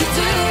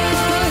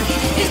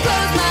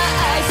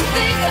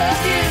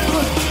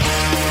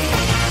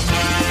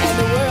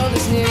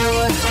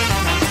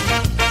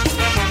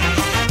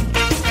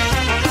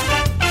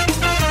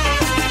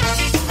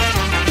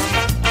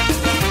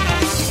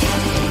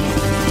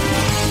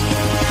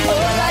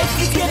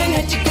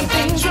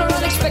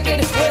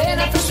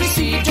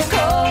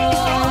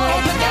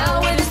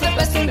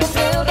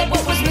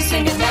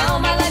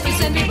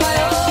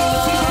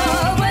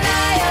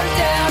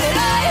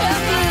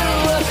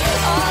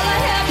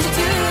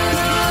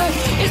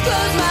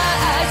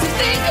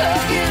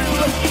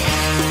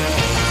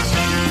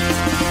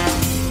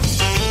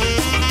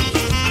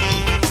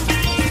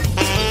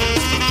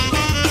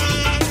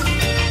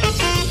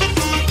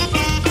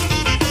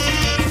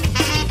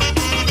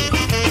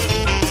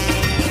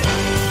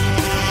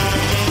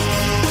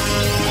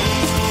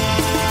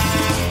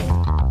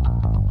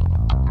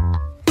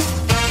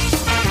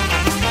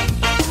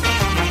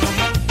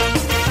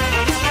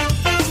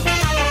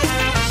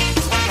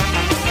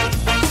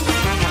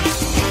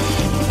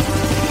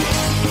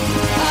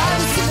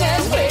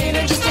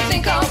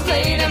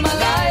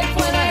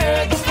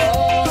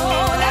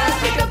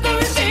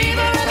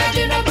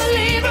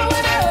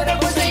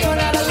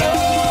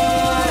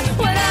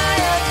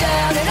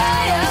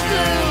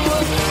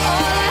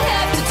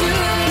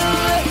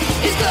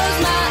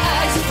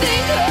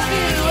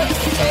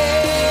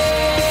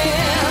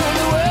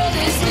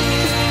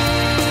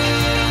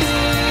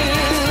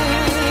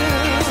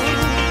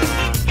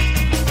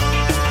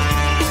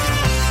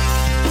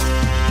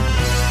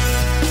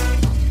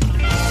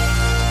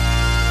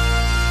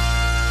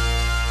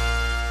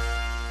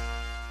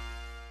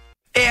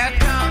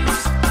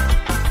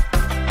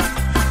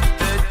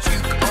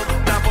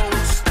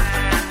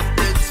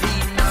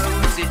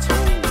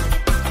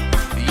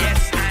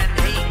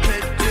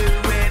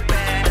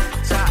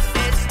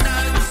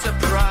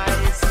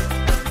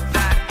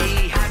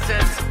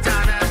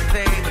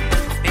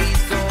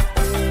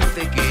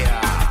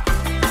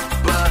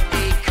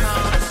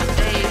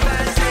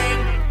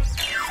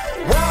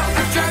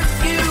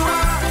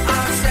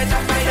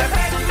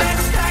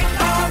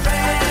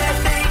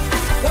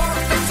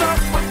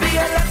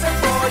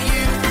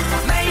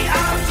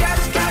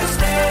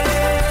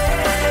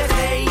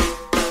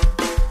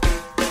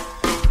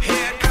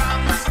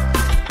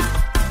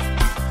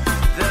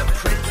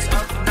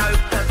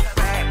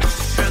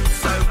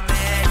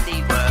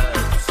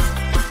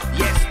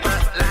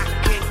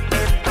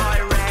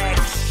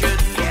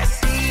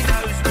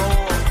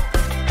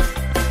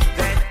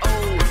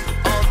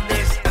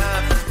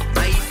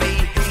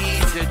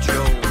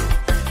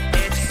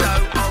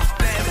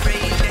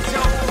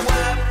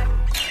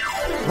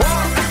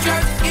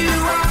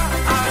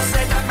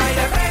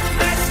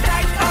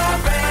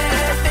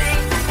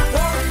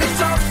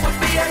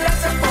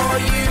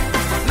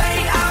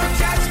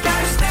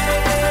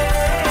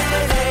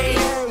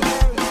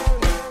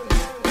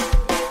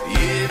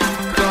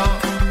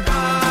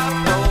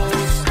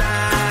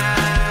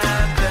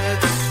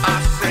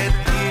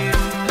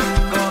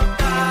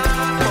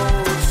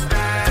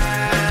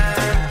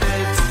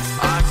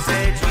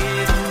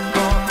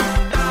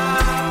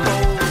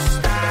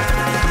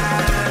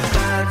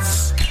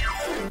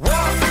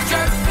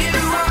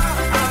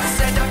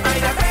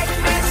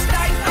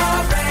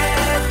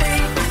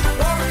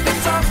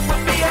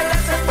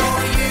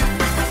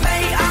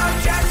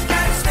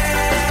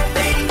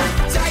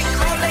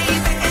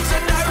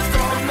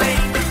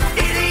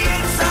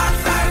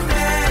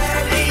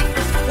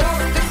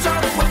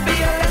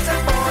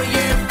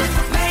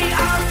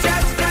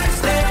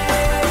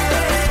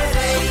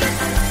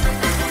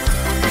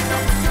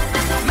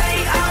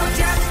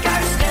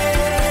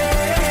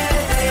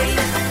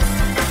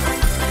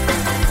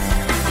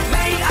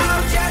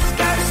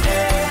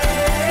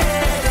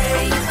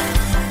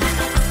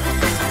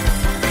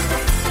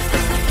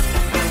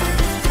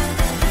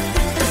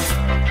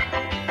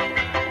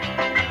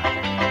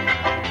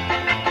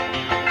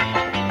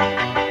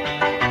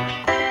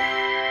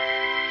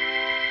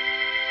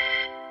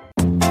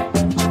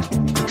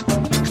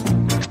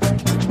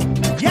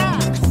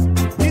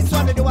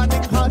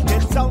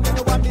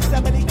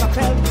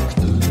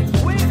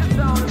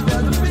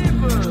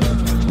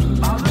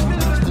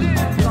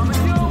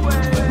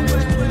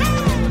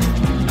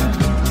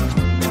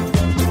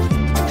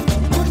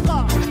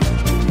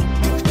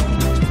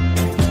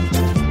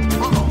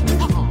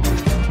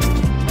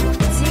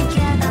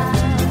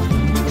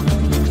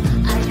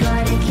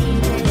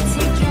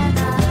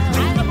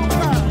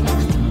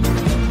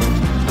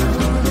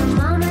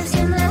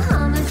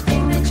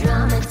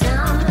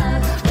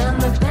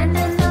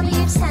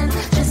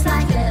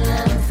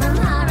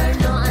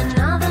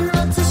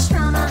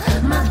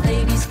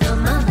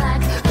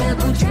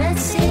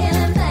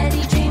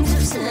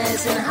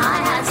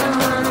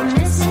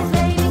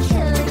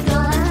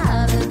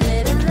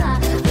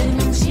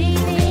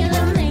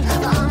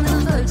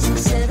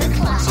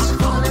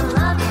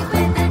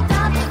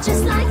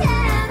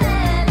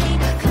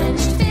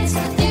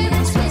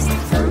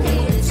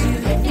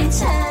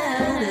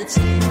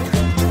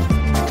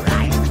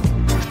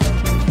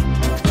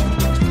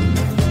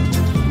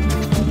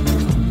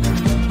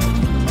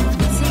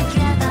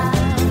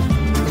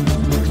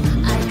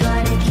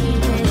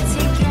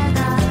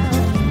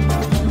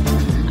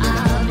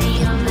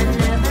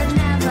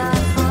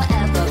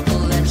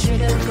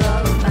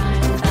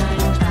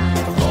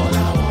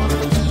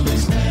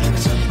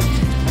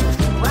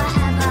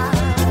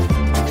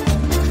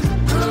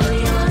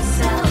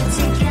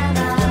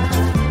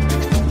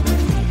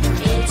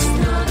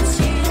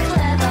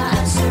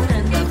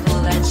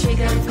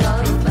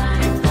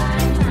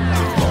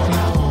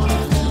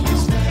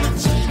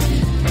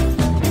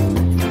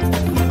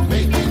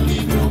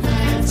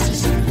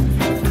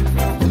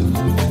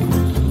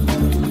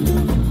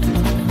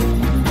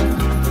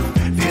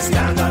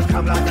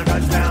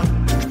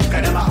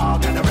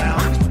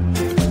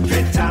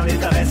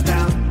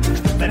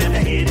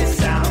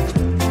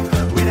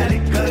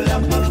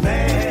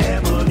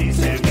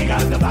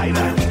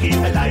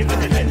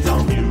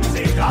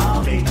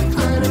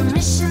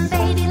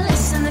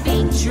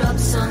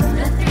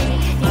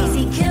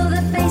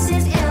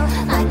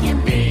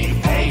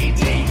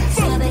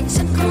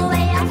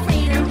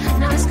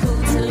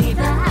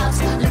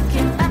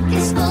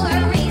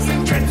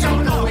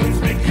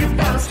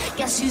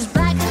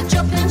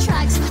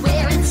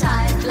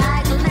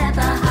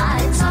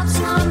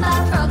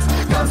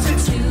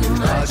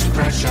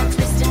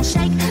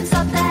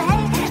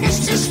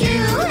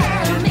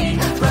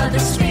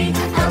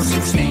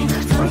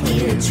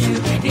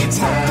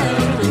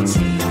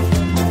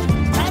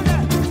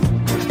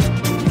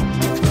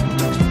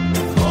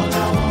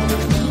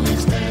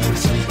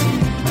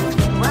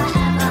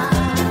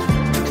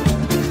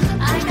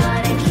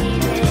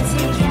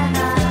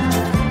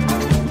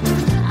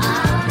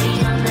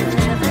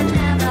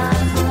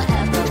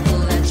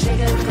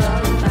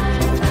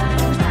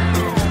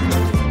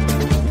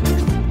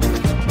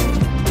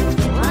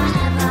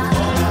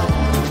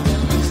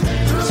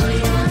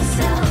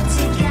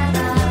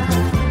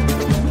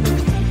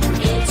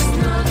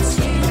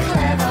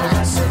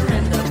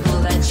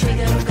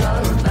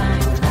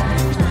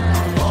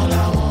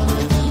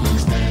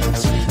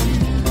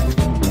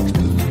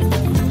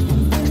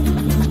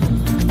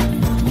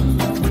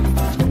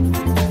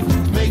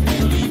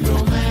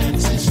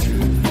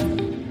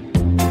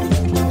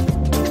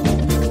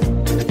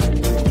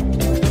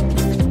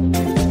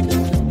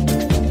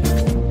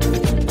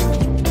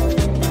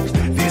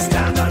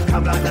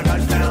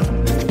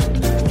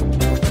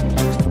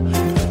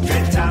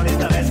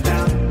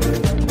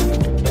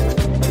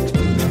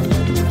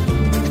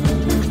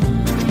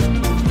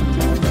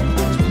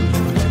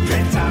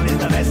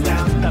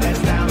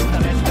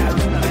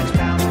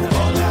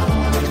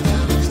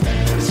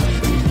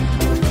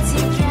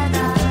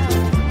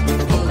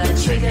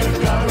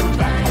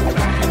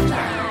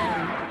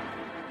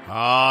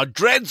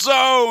Dread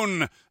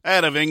Zone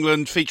out of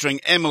England, featuring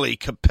Emily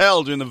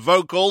Capel doing the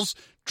vocals.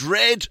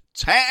 Dread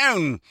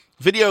Town.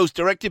 Videos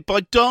directed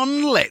by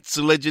Don Letts,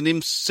 the legend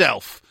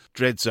himself.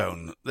 Dread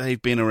Zone,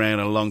 they've been around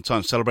a long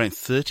time, celebrating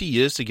 30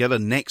 years together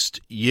next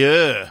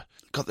year.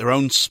 Got their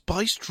own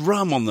spiced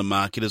rum on the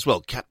market as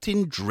well,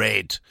 Captain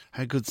Dread.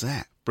 How good's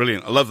that?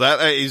 Brilliant. I love that.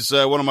 That is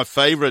one of my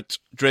favourite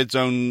Dread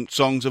Zone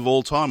songs of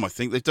all time, I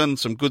think. They've done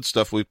some good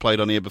stuff we've played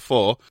on here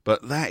before,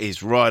 but that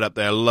is right up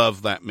there. I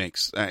love that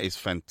mix. That is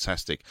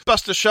fantastic.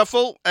 Buster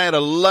Shuffle out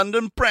of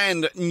London,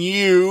 brand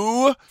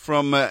new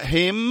from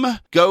him.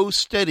 Go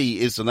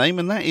Steady is the name,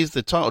 and that is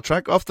the title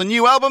track off the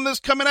new album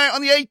that's coming out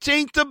on the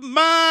 18th of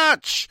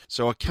March.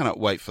 So I cannot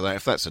wait for that.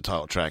 If that's the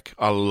title track,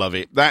 I love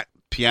it. That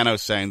piano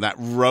sound, that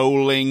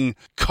rolling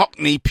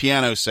Cockney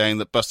piano sound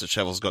that Buster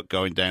Shuffle's got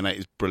going down, that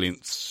is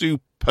brilliant.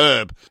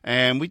 Superb.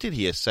 And we did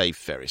hear Save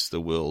Ferris,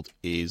 The World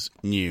Is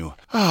New.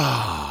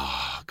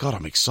 God,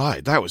 I'm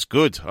excited. That was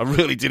good. I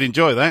really did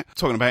enjoy that.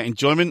 Talking about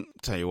enjoyment,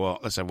 tell you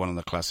what, let's have one of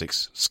the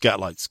classics.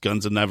 Scatlights,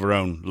 Guns of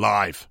Navarone,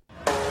 live.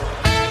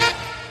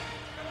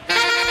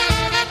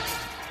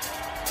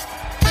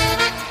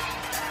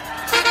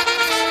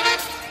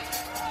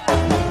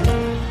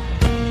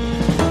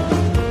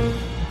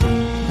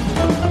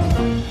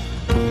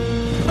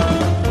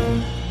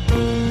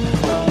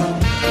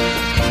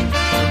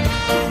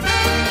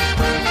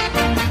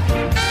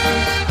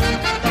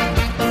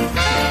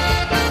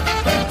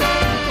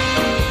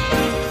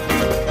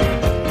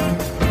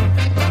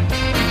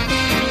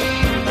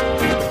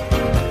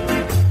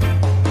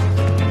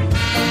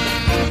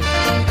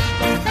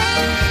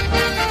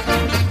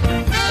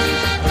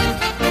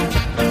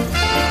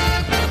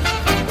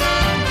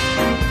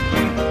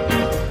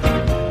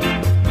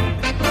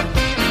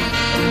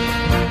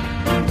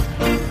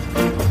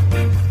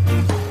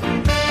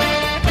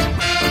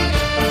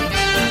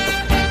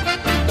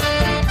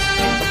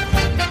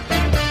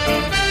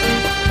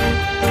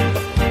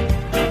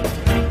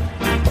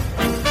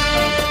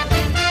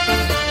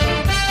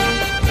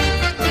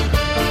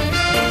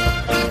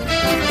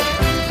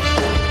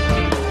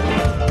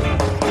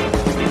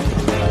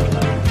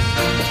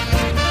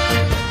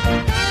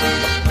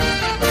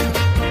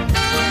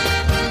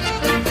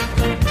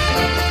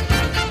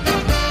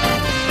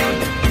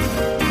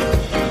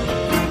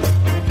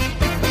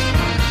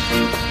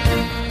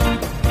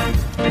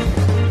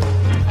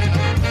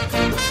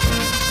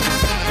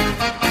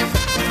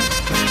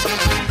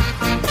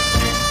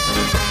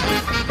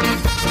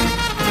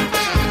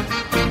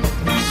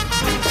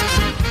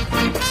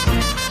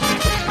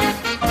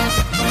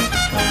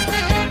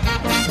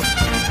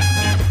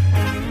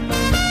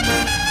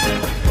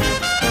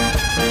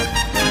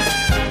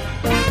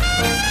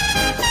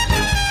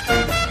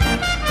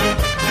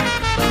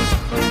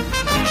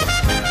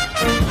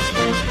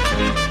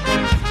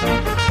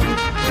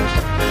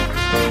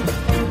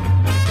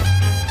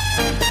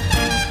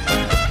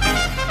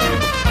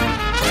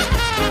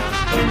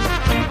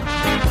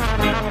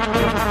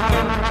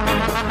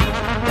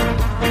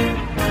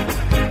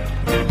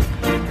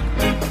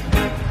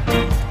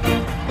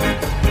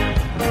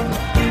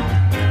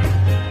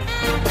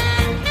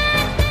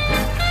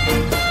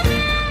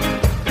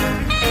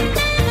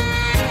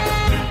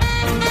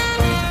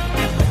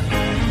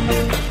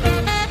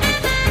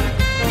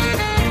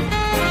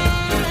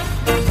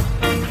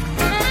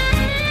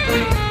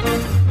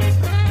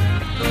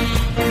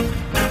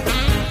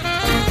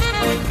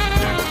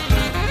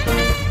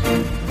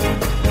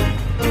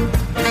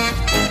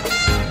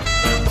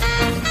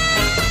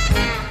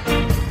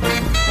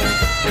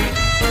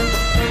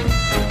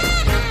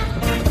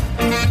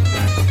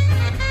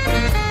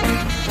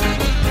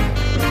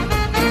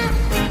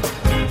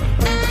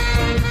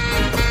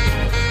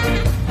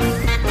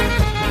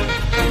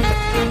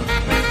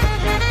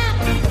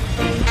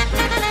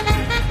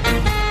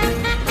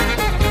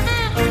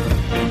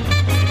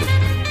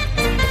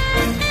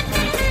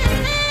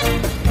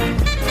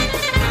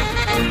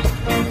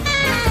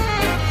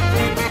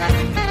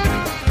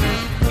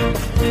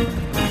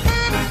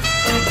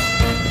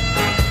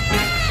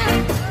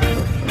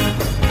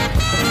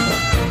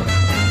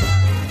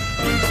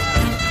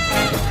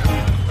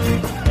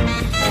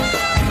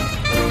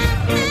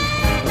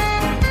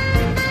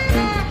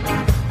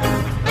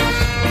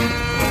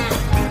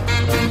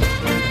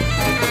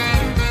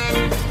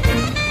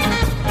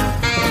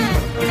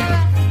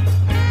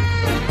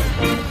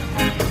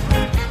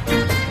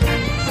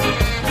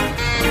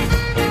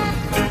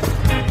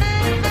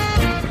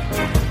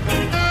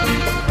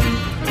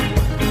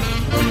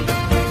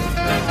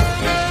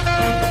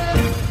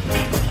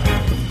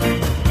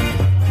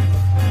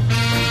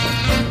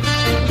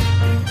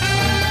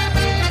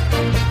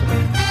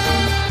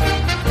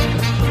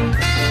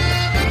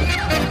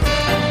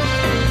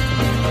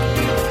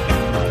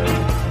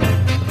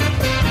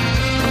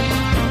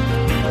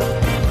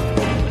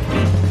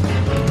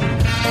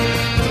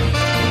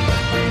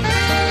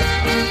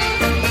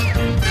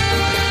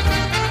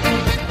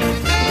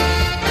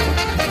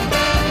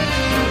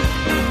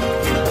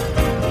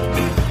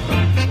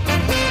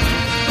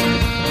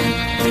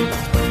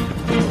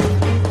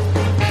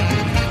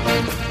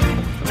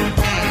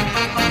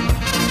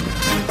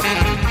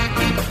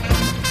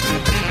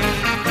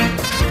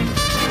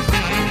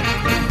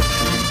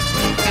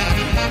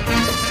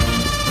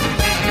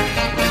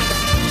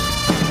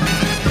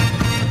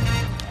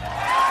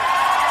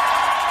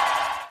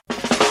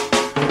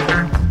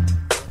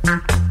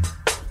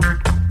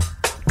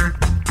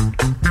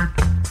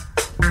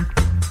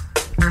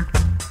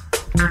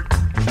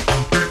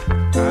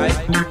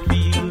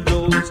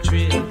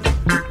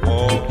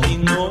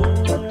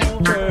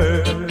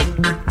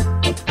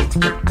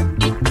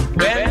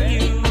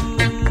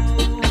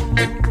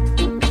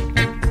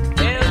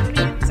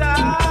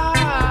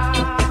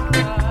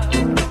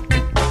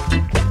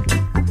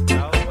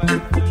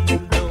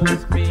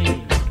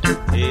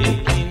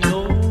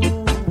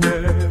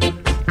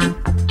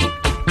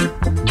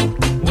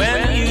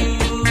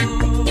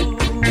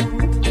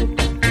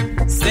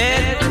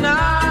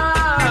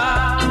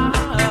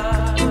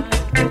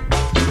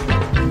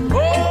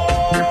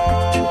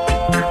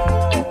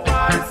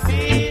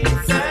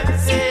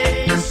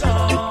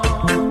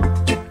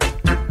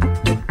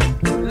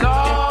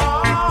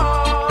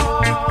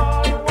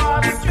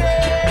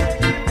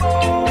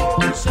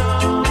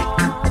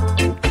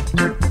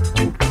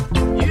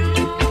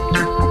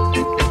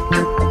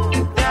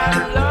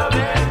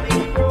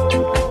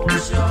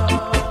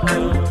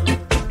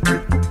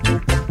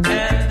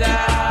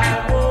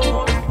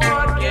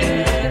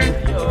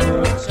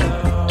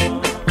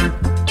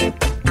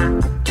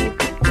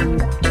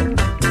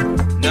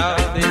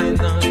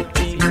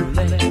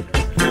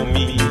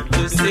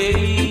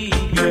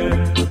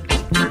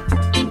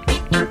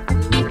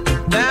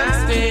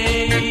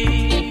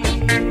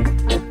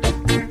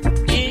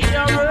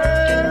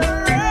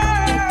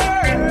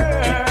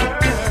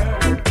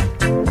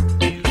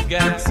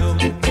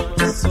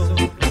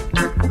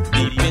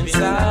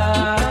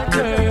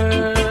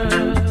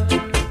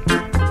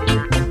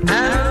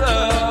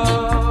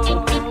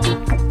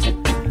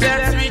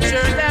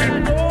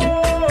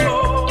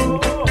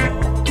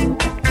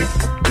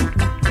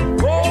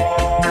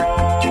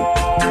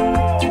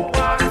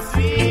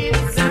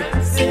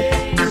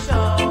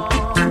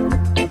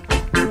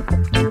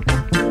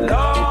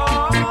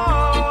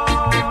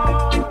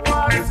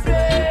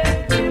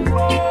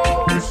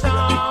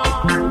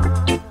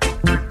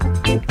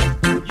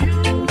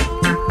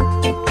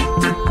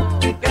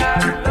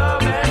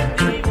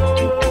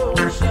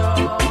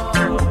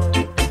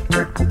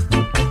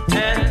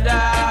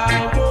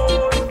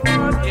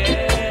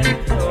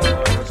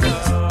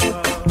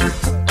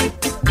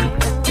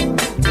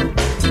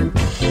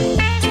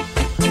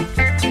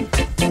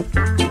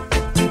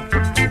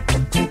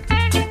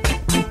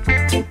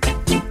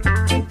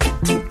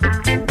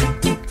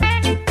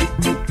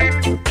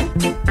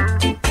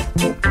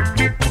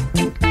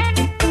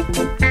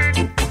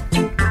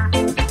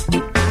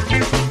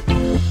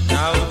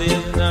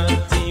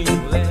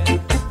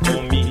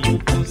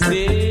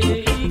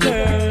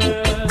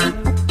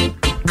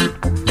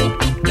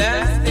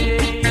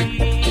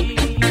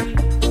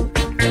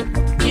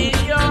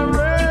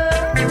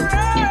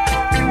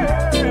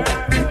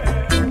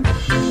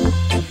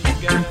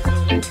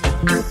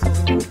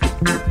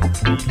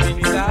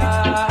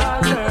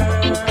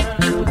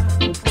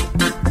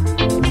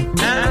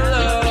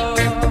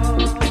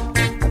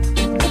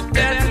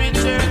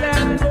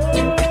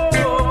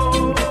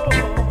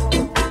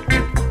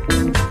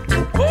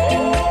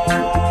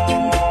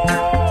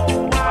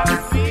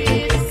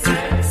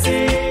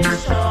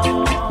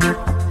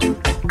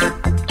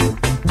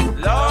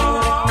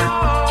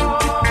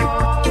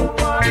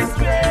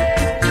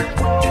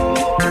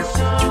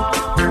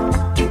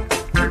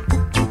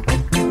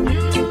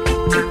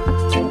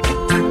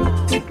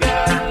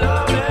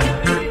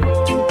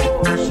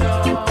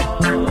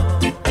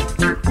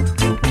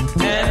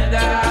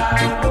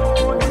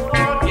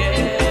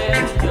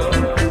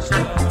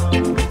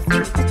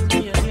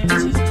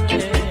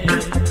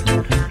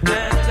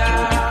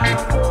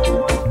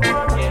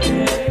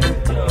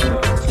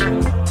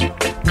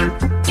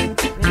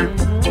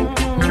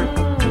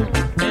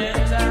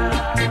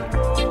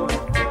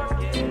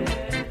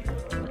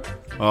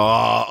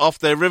 off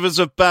their Rivers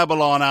of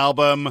Babylon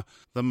album,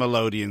 The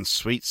Melodians,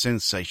 Sweet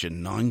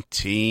Sensation,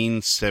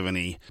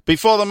 1970.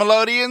 Before the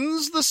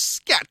Melodians, the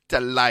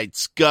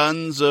Scatterlights,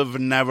 Guns of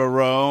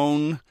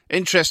Navarone.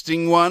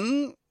 Interesting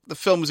one. The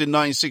film was in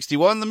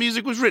 1961. The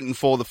music was written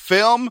for the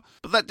film,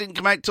 but that didn't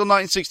come out till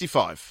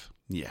 1965.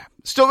 Yeah.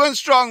 Still going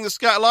strong, the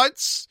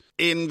Scatterlights,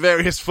 in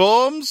various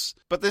forms,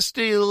 but they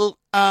still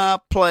are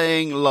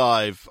playing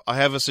live. I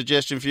have a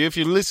suggestion for you. If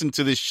you listen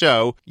to this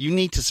show, you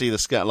need to see the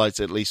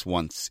Scatterlights at least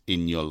once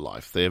in your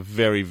life. They're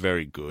very,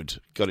 very good.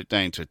 Got it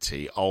down to a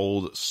T.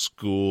 Old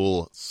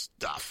school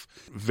stuff.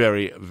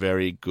 Very,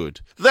 very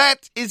good.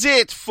 That is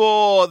it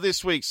for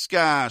this week's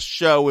Ska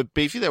Show with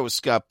Beefy. That was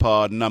Ska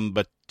Pod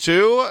number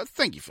 2.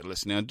 Thank you for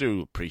listening. I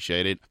do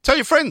appreciate it. Tell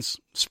your friends.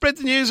 Spread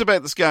the news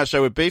about the Ska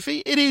Show with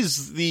Beefy. It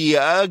is the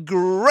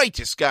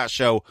greatest Ska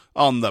Show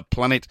on the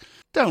planet.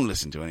 Don't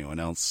listen to anyone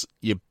else.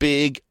 You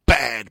big,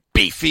 bad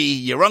Beefy.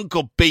 Your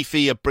Uncle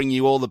Beefy will bring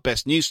you all the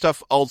best new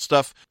stuff, old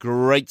stuff,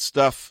 great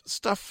stuff,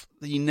 stuff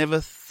that you never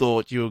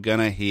thought you were going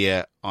to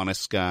hear on a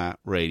Ska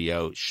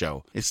radio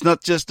show. It's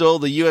not just all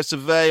the US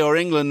of A or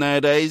England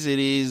nowadays. It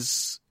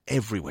is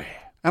everywhere.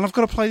 And I've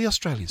got to play the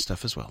Australian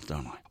stuff as well,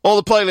 don't I? All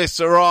the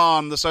playlists are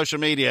on the social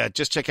media.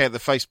 Just check out the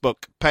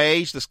Facebook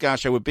page, The Ska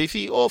Show with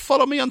Beefy, or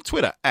follow me on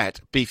Twitter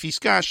at Beefy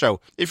Ska Show.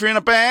 If you're in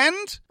a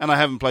band and I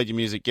haven't played your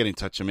music, get in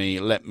touch with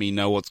me. Let me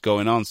know what's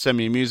going on. Send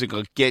me your music.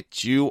 I'll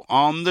get you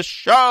on the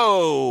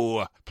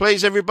show.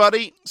 Please,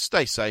 everybody,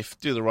 stay safe.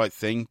 Do the right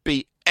thing.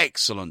 Be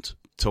excellent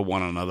to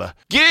one another.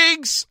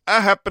 Gigs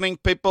are happening,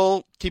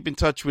 people. Keep in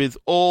touch with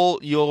all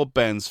your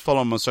bands. Follow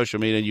them on social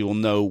media. You will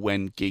know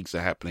when gigs are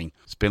happening.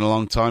 It's been a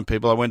long time,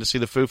 people. I went to see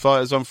the Foo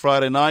Fighters on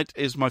Friday night.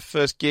 It was my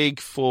first gig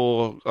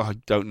for, I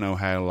don't know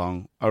how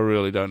long. I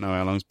really don't know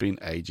how long. It's been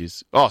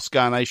ages. Oh,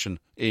 Ska Nation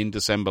in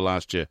December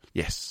last year.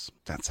 Yes,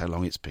 that's how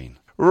long it's been.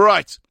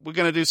 Right, we're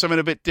going to do something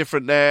a bit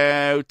different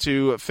now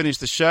to finish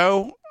the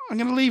show. I'm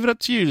going to leave it up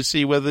to you to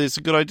see whether it's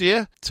a good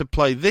idea to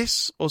play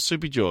this or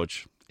Soupy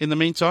George. In the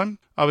meantime,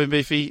 I've been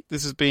Beefy.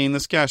 This has been the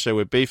Ska Show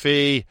with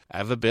Beefy.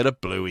 Have a bit of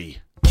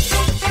Bluey.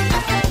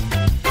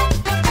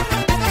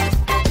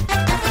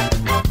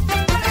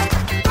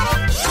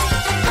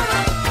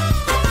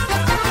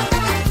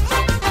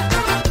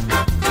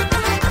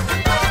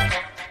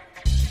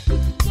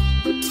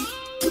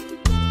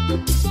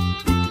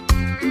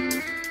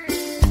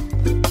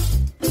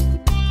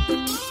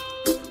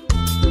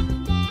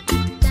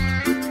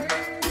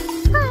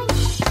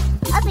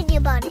 Hi, open your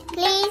bonnet,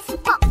 please.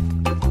 Pop.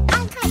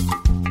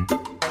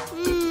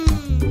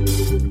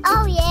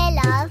 Oh yeah,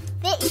 love.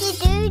 Fix your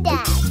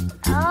doodad.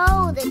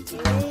 Oh, the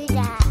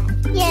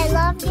doodad. Yeah,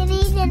 love, you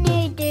need a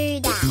new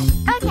doodad.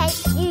 Okay,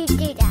 new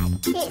doodad.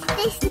 It's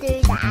this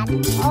doodad.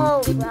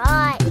 Oh,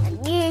 right, a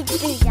new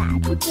doodad.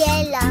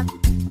 Yeah, love.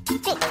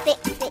 Fix.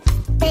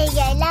 There you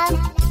go, love.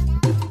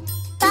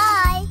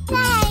 Bye.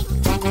 Thanks.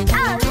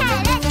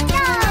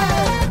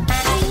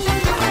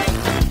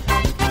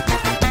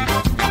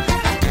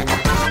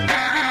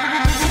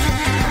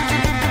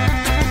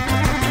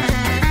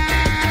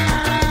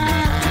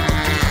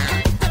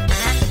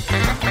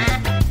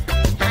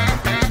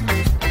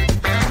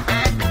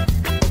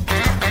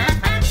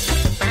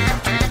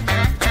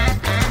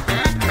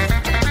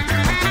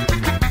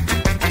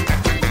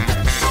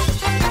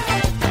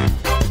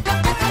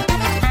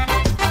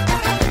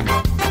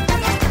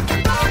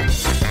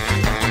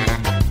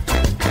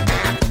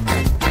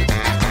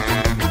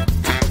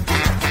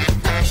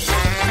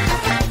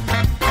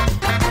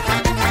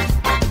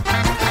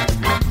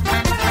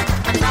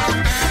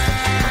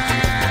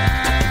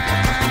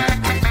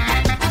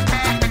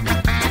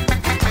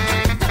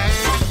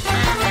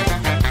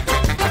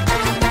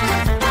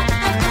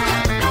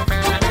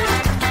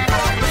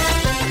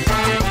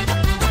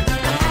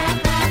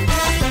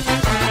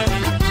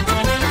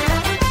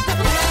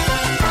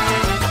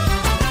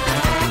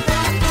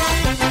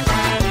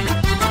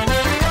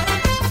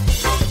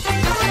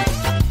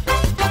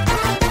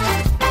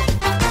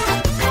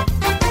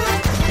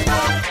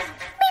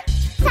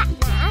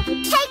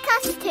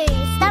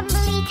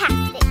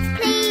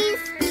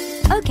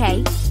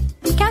 Okay,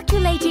 let's go.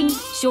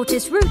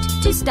 Shortest route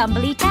to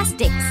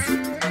Stumbly-tastics.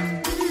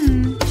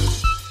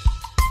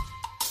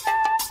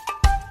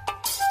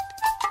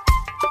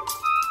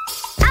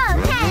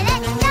 Okay,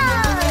 let's go.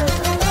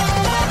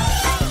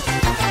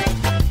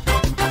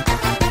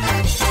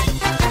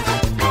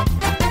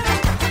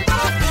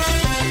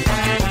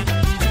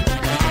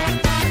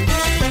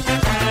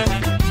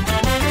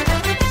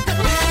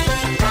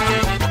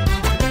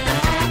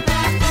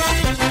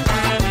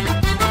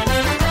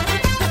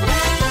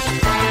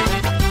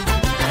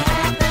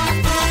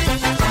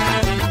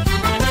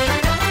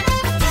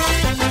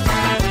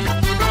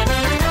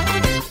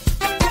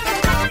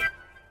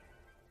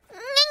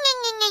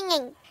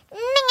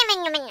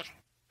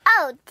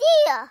 Oh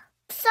dear.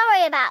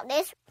 Sorry about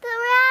this, but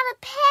we're out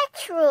of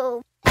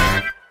petrol.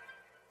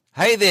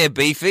 Hey there,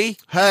 Beefy.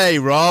 Hey,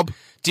 Rob.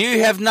 Do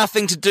you have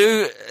nothing to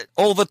do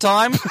all the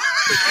time?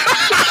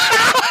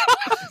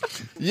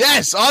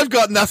 Yes, I've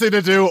got nothing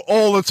to do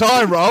all the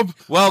time, Rob.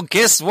 Well,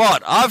 guess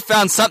what? I've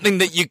found something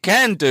that you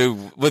can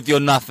do with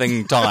your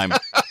nothing time.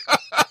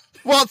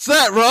 What's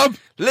that, Rob?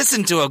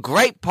 Listen to a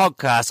great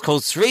podcast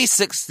called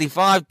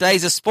 365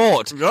 Days of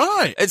Sport.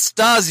 Right. It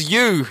stars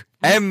you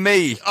and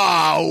me.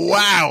 Oh,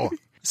 wow.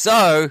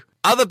 So,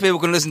 other people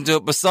can listen to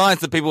it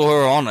besides the people who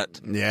are on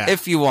it. Yeah.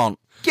 If you want.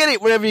 Get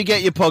it wherever you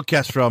get your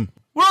podcast from.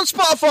 We're on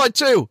Spotify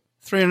too.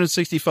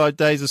 365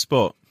 Days of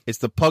Sport. It's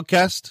the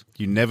podcast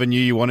you never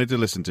knew you wanted to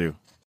listen to.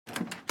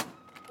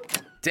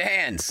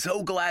 Dan,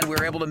 so glad we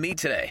were able to meet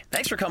today.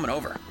 Thanks for coming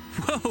over.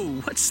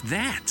 Whoa, what's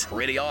that?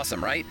 Pretty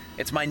awesome, right?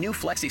 It's my new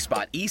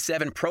FlexiSpot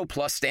E7 Pro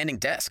Plus standing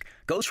desk.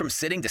 Goes from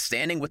sitting to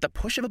standing with the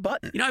push of a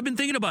button. You know, I've been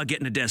thinking about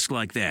getting a desk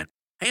like that.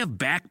 I have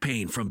back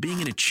pain from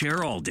being in a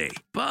chair all day,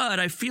 but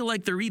I feel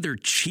like they're either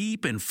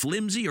cheap and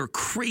flimsy or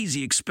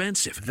crazy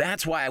expensive.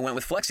 That's why I went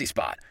with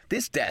FlexiSpot.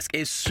 This desk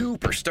is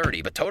super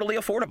sturdy, but totally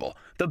affordable.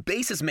 The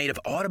base is made of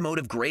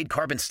automotive-grade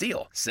carbon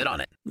steel. Sit on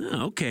it.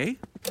 Oh, okay.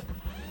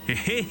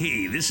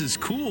 Hey, this is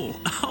cool.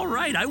 All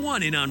right, I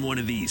want in on one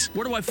of these.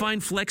 Where do I find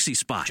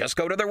FlexiSpot? Just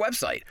go to their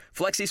website,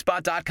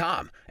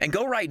 FlexiSpot.com, and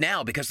go right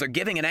now because they're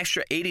giving an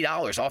extra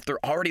 $80 off their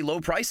already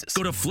low prices.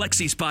 Go to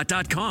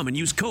FlexiSpot.com and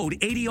use code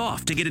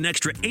 80OFF to get an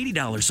extra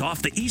 $80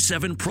 off the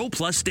E7 Pro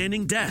Plus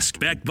standing desk,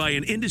 backed by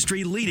an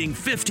industry-leading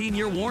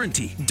 15-year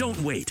warranty. Don't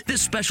wait.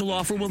 This special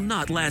offer will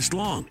not last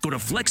long. Go to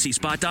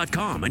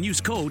FlexiSpot.com and use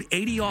code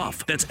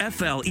 80OFF. That's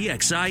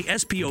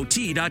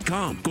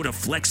FLEXISPOT.com. Go to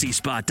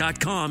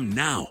FlexiSpot.com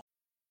now.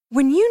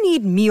 When you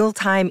need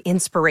mealtime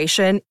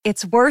inspiration,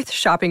 it's worth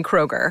shopping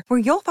Kroger, where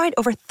you'll find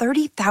over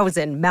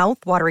 30,000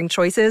 mouth-watering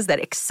choices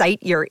that excite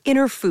your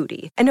inner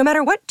foodie. And no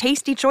matter what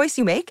tasty choice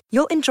you make,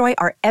 you'll enjoy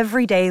our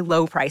everyday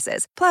low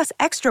prices, plus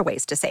extra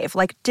ways to save,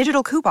 like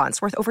digital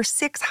coupons worth over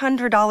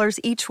 $600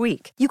 each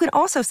week. You can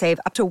also save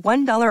up to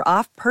 $1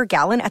 off per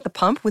gallon at the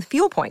pump with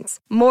fuel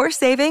points. More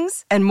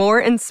savings and more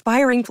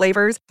inspiring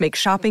flavors make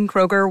shopping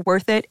Kroger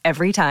worth it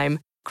every time.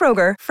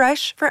 Kroger,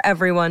 fresh for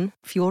everyone.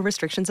 Fuel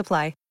restrictions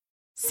apply.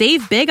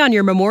 Save big on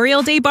your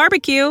Memorial Day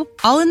barbecue,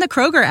 all in the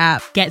Kroger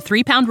app. Get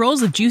 3-pound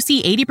rolls of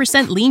juicy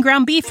 80% lean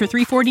ground beef for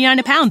 $3.49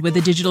 a pound with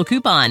a digital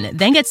coupon.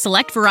 Then get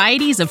select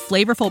varieties of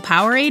flavorful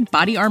Powerade,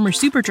 Body Armor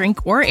Super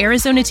Drink, or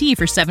Arizona tea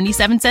for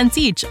 77 cents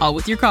each, all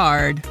with your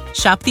card.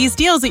 Shop these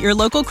deals at your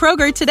local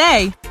Kroger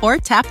today, or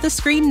tap the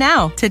screen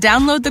now to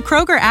download the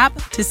Kroger app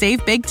to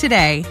save big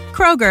today.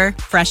 Kroger,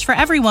 fresh for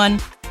everyone.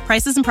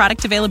 Prices and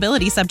product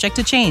availability subject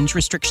to change.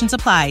 Restrictions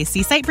apply.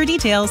 See site for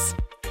details.